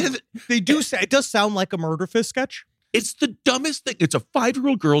 And then it does sound like a murder fist sketch. It's the dumbest thing. It's a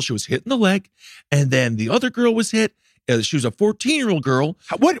 5-year-old girl. She was hit in the leg. And then the other girl was hit. She was a 14-year-old girl.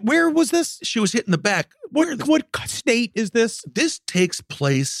 Where was this? She was hit in the back. What state is this? This takes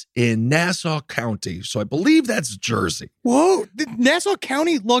place in Nassau County. So I believe that's Jersey. Whoa. Nassau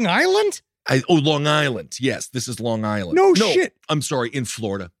County, Long Island? Long Island. Yes, this is Long Island. No shit. I'm sorry, in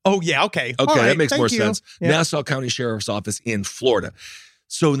Florida. Oh, yeah, okay. Okay, right, that makes more you. sense. Yeah. Nassau County Sheriff's Office in Florida.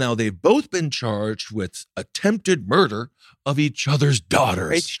 So now they've both been charged with attempted murder of each other's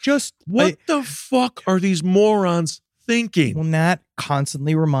daughters. It's just... What the fuck are these morons thinking? Well, Nat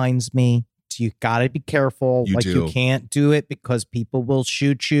constantly reminds me, you gotta be careful. You can't do it because people will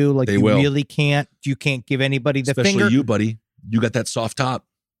shoot you. Like you really can't. You can't give anybody the Especially finger. you, buddy. You got that soft top.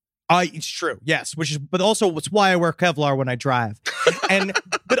 It's true, yes. But also it's why I wear Kevlar when I drive.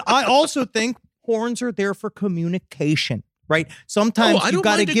 But I also think horns are there for communication, right? Sometimes you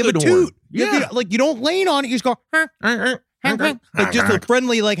got to give a toot. Yeah, like you don't lean on it. You just go, like just a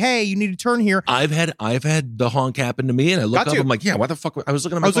friendly, like, hey, you need to turn here. I've had the honk happen to me, and I look up. I'm like, yeah, what the fuck? I was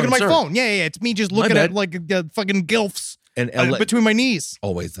looking at my phone. Yeah. It's me just looking at like fucking gilfs and LA, between my knees.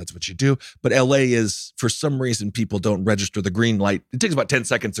 Always, that's what you do. But LA is, for some reason, people don't register the green light. It takes about 10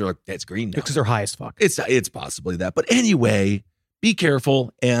 seconds. They're like, yeah, it's green now. Because they're high as fuck. It's possibly that. But anyway, be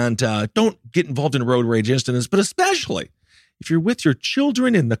careful and don't get involved in road rage incidents. But especially if you're with your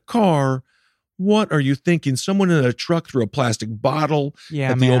children in the car. What are you thinking? Someone in a truck threw a plastic bottle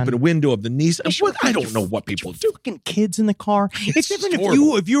at the open window of the Nissan. I don't know what people do. Fucking kids in the car. It's different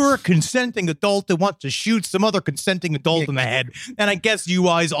if you're a consenting adult that wants to shoot some other consenting adult in the head. And I guess you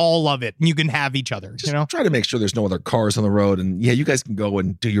guys all love it. And you can have each other. Just try to make sure there's no other cars on the road. And yeah, you guys can go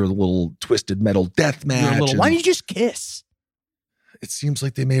and do your little twisted metal death match. Why don't you just kiss? It seems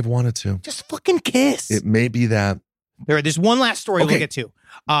like they may have wanted to. Just fucking kiss. It may be that. There's one last story we'll get to.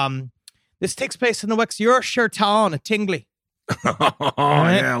 This takes place in the Yorkshire town of Tingley. Yeah,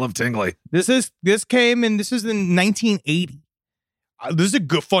 I love Tingley. This is in 1980. This is a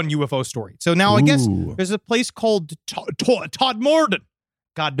good, fun UFO story. So now I guess there's a place called Todmorden.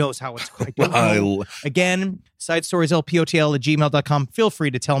 God knows how it's called. Again, side stories, lpotl@gmail.com. Feel free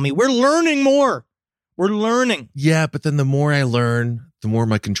to tell me. We're learning more. We're learning. Yeah, but then the more I learn, the more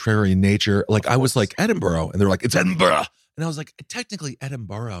my contrarian nature. Like I was like Edinburgh, and they're like, it's Edinburgh. And I was like, technically,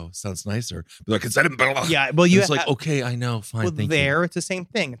 Edinburgh sounds nicer. But like, it's Edinburgh. Yeah, well, it's like, okay, I know, fine, thank you. It's the same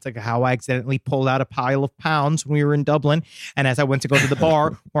thing. It's like how I accidentally pulled out a pile of pounds when we were in Dublin. And as I went to go to the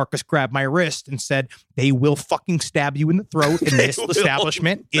bar, Marcus grabbed my wrist and said, they will fucking stab you in the throat in this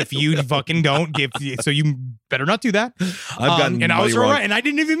establishment if you fucking don't give. So you better not do that. I've gotten and I was wrong. right. And I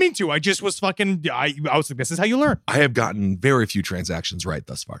didn't even mean to. I just was fucking, I was like, this is how you learn. I have gotten very few transactions right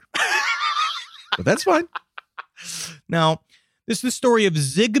thus far. But that's fine. Now, this is the story of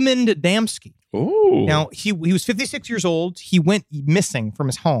Zygmunt Adamski. Oh. Now, he was 56 years old. He went missing from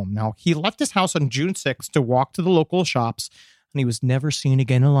his home. Now, he left his house on June 6th to walk to the local shops, and he was never seen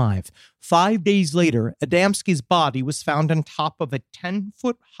again alive. 5 days later, Adamski's body was found on top of a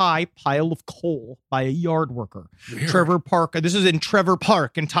 10-foot-high pile of coal by a yard worker. Weird. Trevor Park. This is in Trevor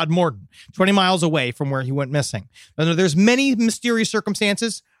Park in Todmorden, 20 miles away from where he went missing. Now, there's many mysterious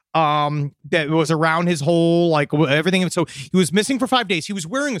circumstances that was around his whole, like, everything. So he was missing for 5 days. He was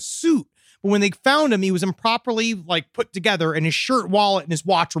wearing a suit, but when they found him, he was improperly, like, put together, and his shirt, wallet, and his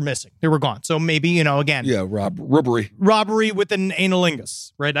watch were missing. They were gone. So maybe, again. Yeah, robbery. Robbery with an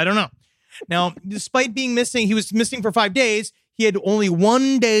analingus, right? I don't know. Now, despite being missing, he was missing for 5 days. He had only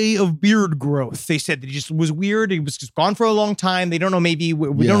 1 day of beard growth. They said that he just was weird. He was just gone for a long time. They don't know, maybe,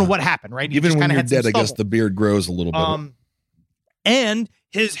 we don't know what happened, right? Even when you're dead, I guess the beard grows a little bit. And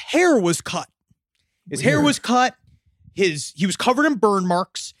his hair was cut. His hair was cut. He was covered in burn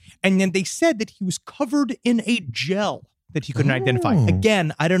marks. And then they said that he was covered in a gel. that he couldn't identify.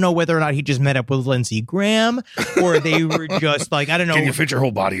 Again, I don't know whether or not he just met up with Lindsey Graham or they were just like, I don't know. Can you fit your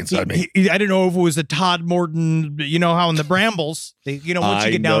whole body inside me? I don't know if it was a Todd Morton, you know how in the Brambles, once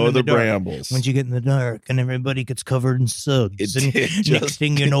you get down in the dark, Brambles. once you get in the dark and everybody gets covered in suds, and next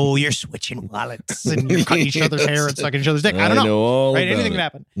thing you know, you're switching wallets and you're cutting each other's hair and sucking each other's dick. I don't know. Right? Anything can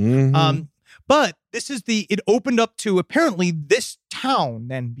happen. Mm-hmm. But this is it opened up to apparently this town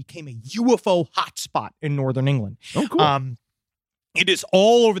then became a UFO hotspot in northern England. Oh, cool. It is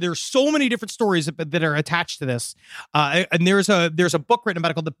all over. There's so many different stories that are attached to this. And there's a book written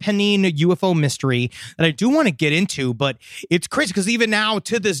about it called The Pennine UFO Mystery that I do want to get into, but it's crazy because even now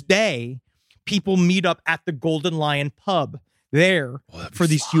to this day, people meet up at the Golden Lion pub there for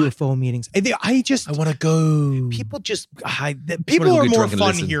these UFO meetings. I want to go. People are more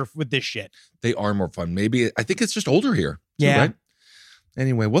fun here with this shit. They are more fun. Maybe I think it's just older here. Yeah. Right?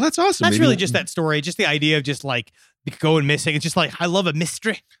 Anyway, well, that's awesome. That's really just that story. Just the idea of just like going missing. It's just like, I love a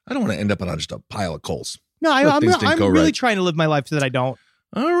mystery. I don't want to end up on just a pile of coals. No, I'm really trying to live my life so that I don't.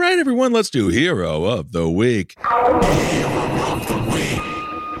 All right, everyone, let's do Hero of the Week.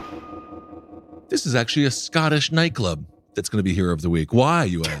 This is actually a Scottish nightclub that's going to be Hero of the Week. Why,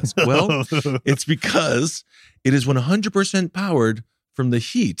 you ask? Well, it's because it is 100% powered from the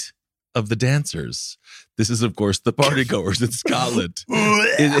heat of the dancers. This is, of course, the partygoers in Scotland.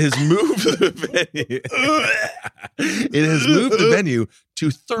 It has moved the venue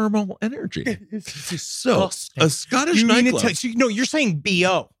to thermal energy. So, a Scottish nightclub. You're saying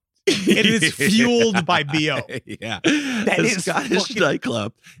BO. It is fueled by BO. Yeah. That is Scottish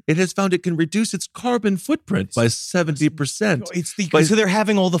nightclub. It has found it can reduce its carbon footprint by 70%. So they're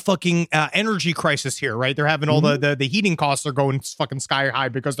having all the fucking energy crisis here, right? They're having all the heating costs are going fucking sky high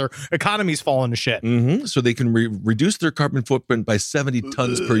because their economy's falling to shit. Mm-hmm. So they can reduce their carbon footprint by 70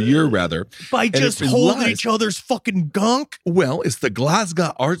 tons per year, rather. By just holding each other's fucking gunk? Well, it's the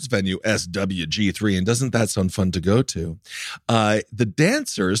Glasgow Arts Venue, SWG3, and doesn't that sound fun to go to? The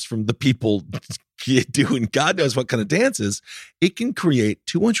dancers from the people doing God knows what kind of dances, it can create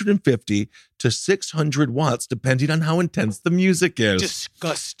 250 to 600 watts depending on how intense the music is.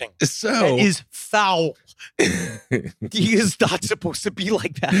 Disgusting. So that is foul. He is not supposed to be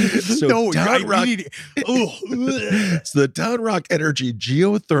like that. So no, Town Rock, so the Town Rock Energy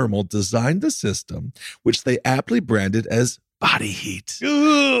Geothermal designed the system, which they aptly branded as body heat.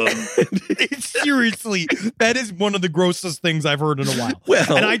 Seriously, that is one of the grossest things I've heard in a while.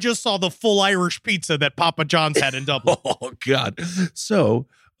 Well, and I just saw the full Irish pizza that Papa John's had in Dublin. Oh, God. So,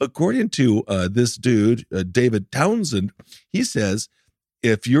 according to this dude, David Townsend, he says,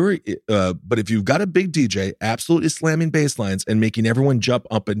 if you've got a big DJ absolutely slamming bass lines and making everyone jump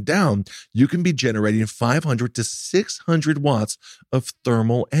up and down, you can be generating 500 to 600 watts of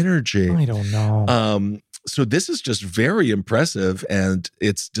thermal energy. I don't know. So this is just very impressive, and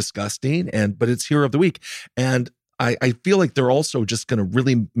it's disgusting, but it's Hero of the Week. And I feel like they're also just going to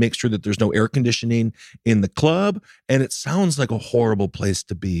really make sure that there's no air conditioning in the club, and it sounds like a horrible place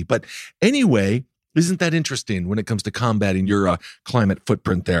to be. But anyway, isn't that interesting when it comes to combating your climate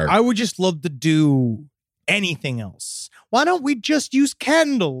footprint there? I would just love to do anything else. Why don't we just use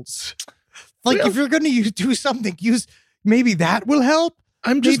candles? If you're going to do something, maybe that will help.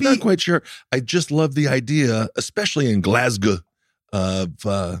 I'm just not quite sure. I just love the idea, especially in Glasgow, of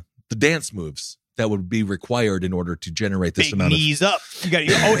the dance moves that would be required in order to generate this amount of knees up.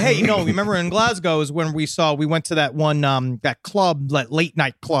 Remember in Glasgow is when we went to that one that club, that late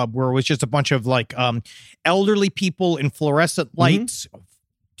night club where it was just a bunch of elderly people in fluorescent lights.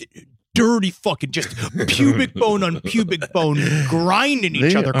 Dirty fucking just pubic bone on pubic bone grinding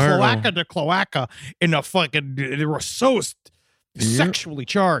each other, cloaca to cloaca in a fucking, they were so sexually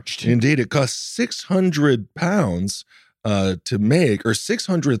charged. Indeed, it costs 600 pounds to make, or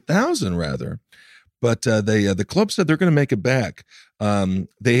 600,000 rather. But the club said they're going to make it back.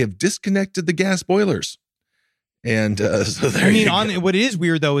 They have disconnected the gas boilers, and so there. What is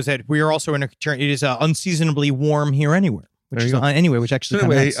weird though is that we are also it is unseasonably warm here anywhere, which actually.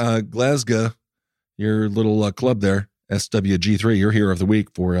 So anyway, Glasgow, your little club there, SWG3, you're Hero of the Week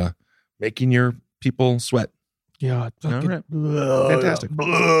for making your people sweat. Yeah. All right. Fantastic. All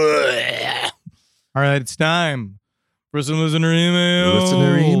right, it's time for some listener emails.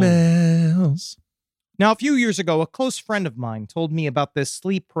 Now, a few years ago, a close friend of mine told me about this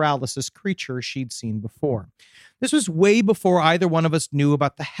sleep paralysis creature she'd seen before. This was way before either one of us knew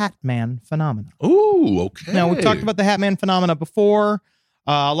about the Hat Man phenomena. Ooh, okay. Now, we've talked about the Hat Man phenomena before.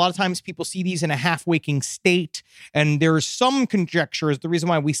 A lot of times people see these in a half-waking state, and there's some conjecture as the reason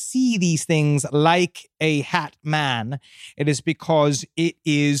why we see these things like a Hat Man. It is because it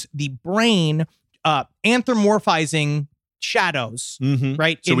is the brain anthropomorphizing shadows, Mhm.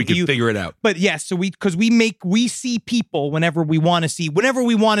 right? So we can figure it out. But yes, so we see people whenever we want to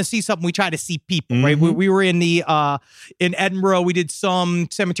see something, we try to see people, right? We were in in Edinburgh, we did some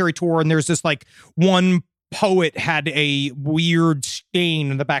cemetery tour, and there's this like one poet had a weird stain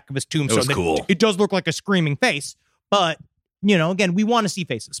in the back of his tombstone. That was cool. It does look like a screaming face, but again, we want to see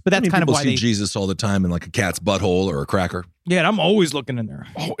faces, but that's kind of why people see Jesus all the time in like a cat's butthole or a cracker. Yeah, and I'm always looking in there.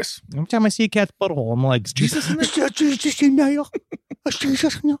 Always. Every time I see a cat's butthole, I'm like, Jesus in there? Jesus in there?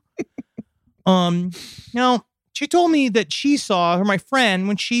 Jesus in there? Now, she told me that she saw, or my friend,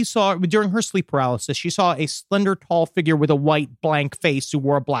 when she saw, during her sleep paralysis, she saw a slender, tall figure with a white, blank face who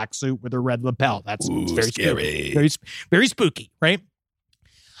wore a black suit with a red lapel. That's very scary. Spooky. Very spooky, right?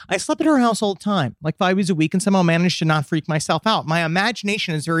 I slept at her house all the time, like 5 days a week, and somehow managed to not freak myself out. My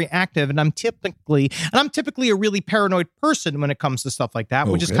imagination is very active, and I'm typically a really paranoid person when it comes to stuff like that,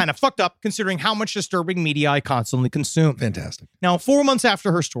 which is kind of fucked up considering how much disturbing media I constantly consume. Fantastic. Now, 4 months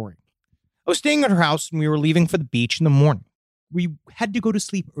after her story, I was staying at her house, and we were leaving for the beach in the morning. We had to go to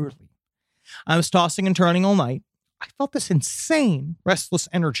sleep early. I was tossing and turning all night. I felt this insane, restless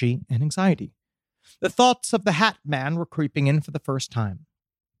energy and anxiety. The thoughts of the Hat Man were creeping in for the first time.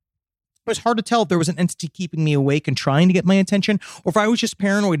 It was hard to tell if there was an entity keeping me awake and trying to get my attention, or if I was just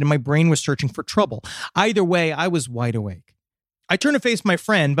paranoid and my brain was searching for trouble. Either way, I was wide awake. I turned to face my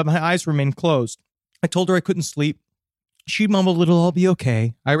friend, but my eyes remained closed. I told her I couldn't sleep. She mumbled, "It'll all be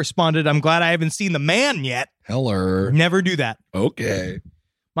okay." I responded, "I'm glad I haven't seen the man yet." Heller. Never do that. Okay.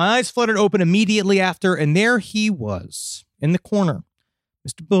 My eyes fluttered open immediately after, and there he was, in the corner.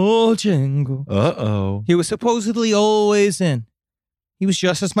 Mr. Bojangles. Uh-oh. He was supposedly always in. He was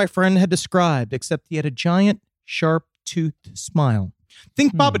just as my friend had described, except he had a giant, sharp-toothed smile.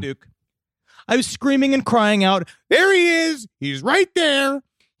 Think Babadook. I was screaming and crying out, "There he is! He's right there!"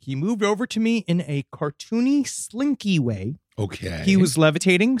 He moved over to me in a cartoony, slinky way. Okay. He was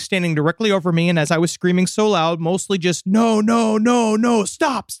levitating, standing directly over me, and as I was screaming so loud, mostly just, "No, no, no, no,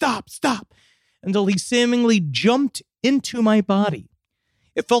 stop, stop, stop," until he seemingly jumped into my body.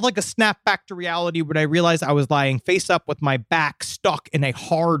 It felt like a snap back to reality when I realized I was lying face up with my back stuck in a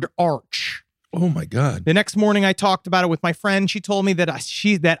hard arch. Oh my God. The next morning I talked about it with my friend. She told me that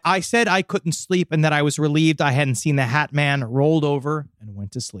I said I couldn't sleep and that I was relieved I hadn't seen the Hat Man, rolled over and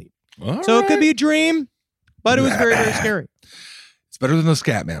went to sleep. It could be a dream, but it was very, very scary. It's better than the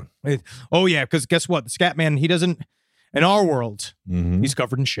Scat Man. Oh yeah, because guess what? The Scat Man, he doesn't, in our world, he's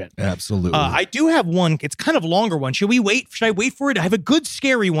covered in shit. Absolutely. I do have one. It's kind of a longer one. Should we wait? Should I wait for it? I have a good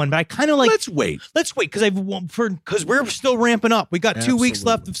scary one, but I kind of like. Let's wait because we're still ramping up. We got 2 weeks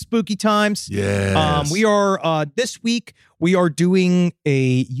left of spooky times. Yes. We are this week. We are doing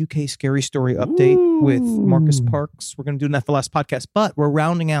a UK scary story update with Marcus Parks. We're going to do that for the last podcast, but we're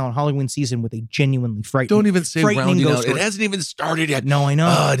rounding out Halloween season with a genuinely frightening. Don't even say rounding out. Story. It hasn't even started yet. No, I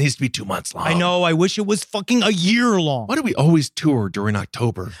know. It needs to be 2 months long. I know. I wish it was fucking a year long. Why do we always tour during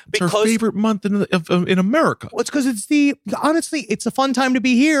October? It's our favorite month in America. Well, it's because honestly, it's a fun time to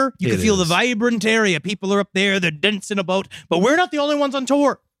be here. You can feel the vibrant area. People are up there. They're dancing about. But we're not the only ones on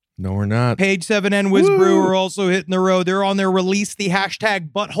tour. No, we're not. Page 7 and Whiz Brew are also hitting the road. They're on their release the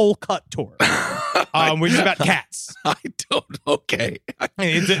hashtag butthole cut tour. Which is about cats. Okay.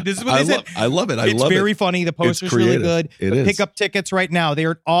 This is what they said. I love it. It's very funny. The poster's really good. It is. Pick up tickets right now.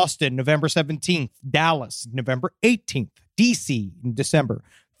 They're at Austin, November 17th. Dallas, November 18th. DC in December.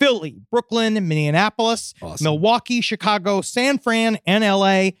 Philly, Brooklyn, Minneapolis, Milwaukee, Chicago, San Fran, and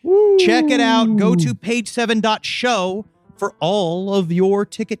LA. Check it out. Go to page7.show for all of your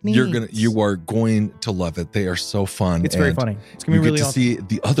ticket needs. You are going to love it. They are so fun. It's very funny. It's going to be really awesome. You get to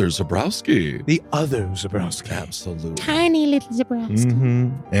see the other Zabrowski. The other Zabrowski. Absolutely. Tiny little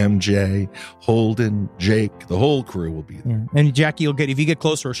Zabrowski. MJ, Holden, Jake, the whole crew will be there. Yeah. And Jackie will if you get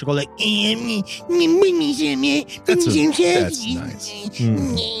closer, she'll go like, That's nice.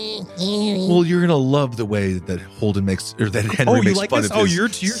 Well, you're going to love the way that Holden makes, or that Henry makes fun of his you're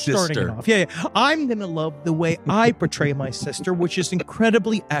sister. starting it off. Yeah. I'm going to love the way I portray my sister, which is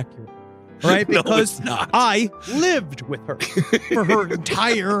incredibly accurate. Right? No, because it's not. I lived with her for her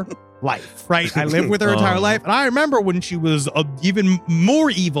entire life, right? I lived with her entire life. And I remember when she was even more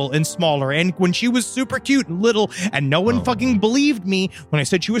evil and smaller, and when she was super cute and little, and no one fucking believed me when I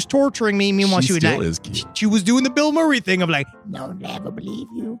said she was torturing me. Meanwhile, she was cute. She was doing the Bill Murray thing of like, "No, never believe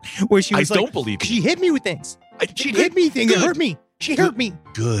you." Where she was don't believe you. She hit me with things. She'd hit me things. It hurt me. She hurt me.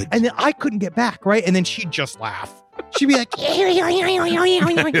 Good. And then I couldn't get back, right? And then she'd just laugh. She'd be like,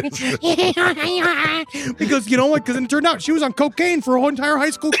 because you know what? Because it turned out she was on cocaine for her entire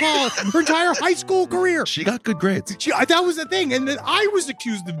high school career. She got good grades. That was the thing. And then I was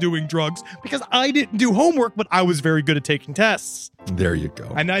accused of doing drugs because I didn't do homework, but I was very good at taking tests. There you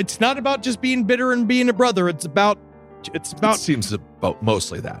go. And it's not about just being bitter and being a brother. It seems about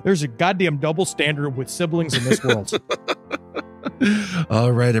mostly that. There's a goddamn double standard with siblings in this world.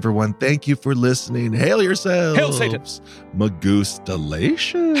 All right, everyone. Thank you for listening. Hail yourselves. Hail Satan.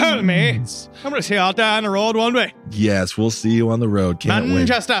 Magustalations. Hail me. I'm going to see you out there on the road one day. Yes, we'll see you on the road. Can't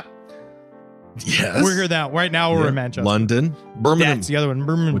Manchester. Wait. Yes. We're here now. Right now we're in Manchester. London. Birmingham. That's the other one.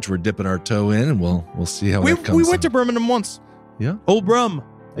 Birmingham. Which we're dipping our toe in, and we'll see how that comes. We went to Birmingham once. Yeah. Old Brum,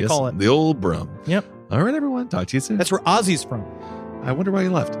 they call it. The Old Brum. Yep. All right, everyone. Talk to you soon. That's where Ozzy's from. I wonder why he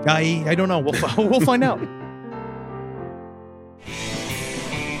left. I don't know. We'll find out.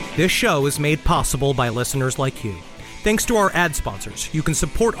 This show is made possible by listeners like you. Thanks to our ad sponsors, you can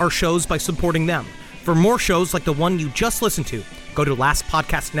support our shows by supporting them. For more shows like the one you just listened to, go to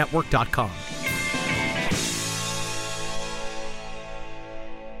lastpodcastnetwork.com.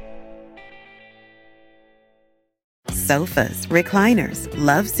 Sofas, recliners,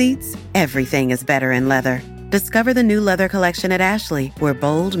 love seats, everything is better in leather. Discover the new leather collection at Ashley, where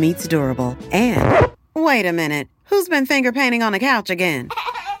bold meets durable. And wait a minute, who's been finger painting on the couch again?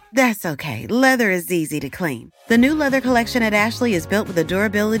 That's okay, leather is easy to clean. The new leather collection at Ashley is built with the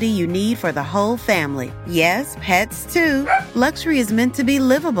durability you need for the whole family. Yes, pets too. Luxury is meant to be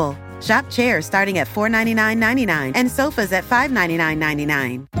livable. Shop chairs starting at $499.99 and sofas at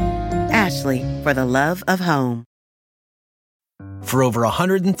 $599.99. Ashley, for the love of home. For over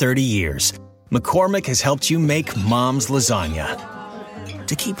 130 years, McCormick has helped you make Mom's lasagna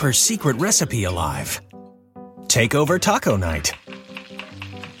to keep her secret recipe alive. Take over taco night,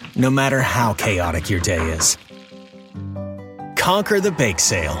 no matter how chaotic your day is. Conquer the bake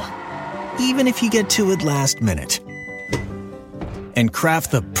sale, even if you get to it last minute. And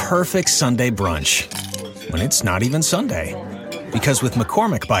craft the perfect Sunday brunch when it's not even Sunday. Because with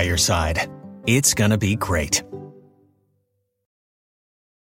McCormick by your side, it's gonna be great.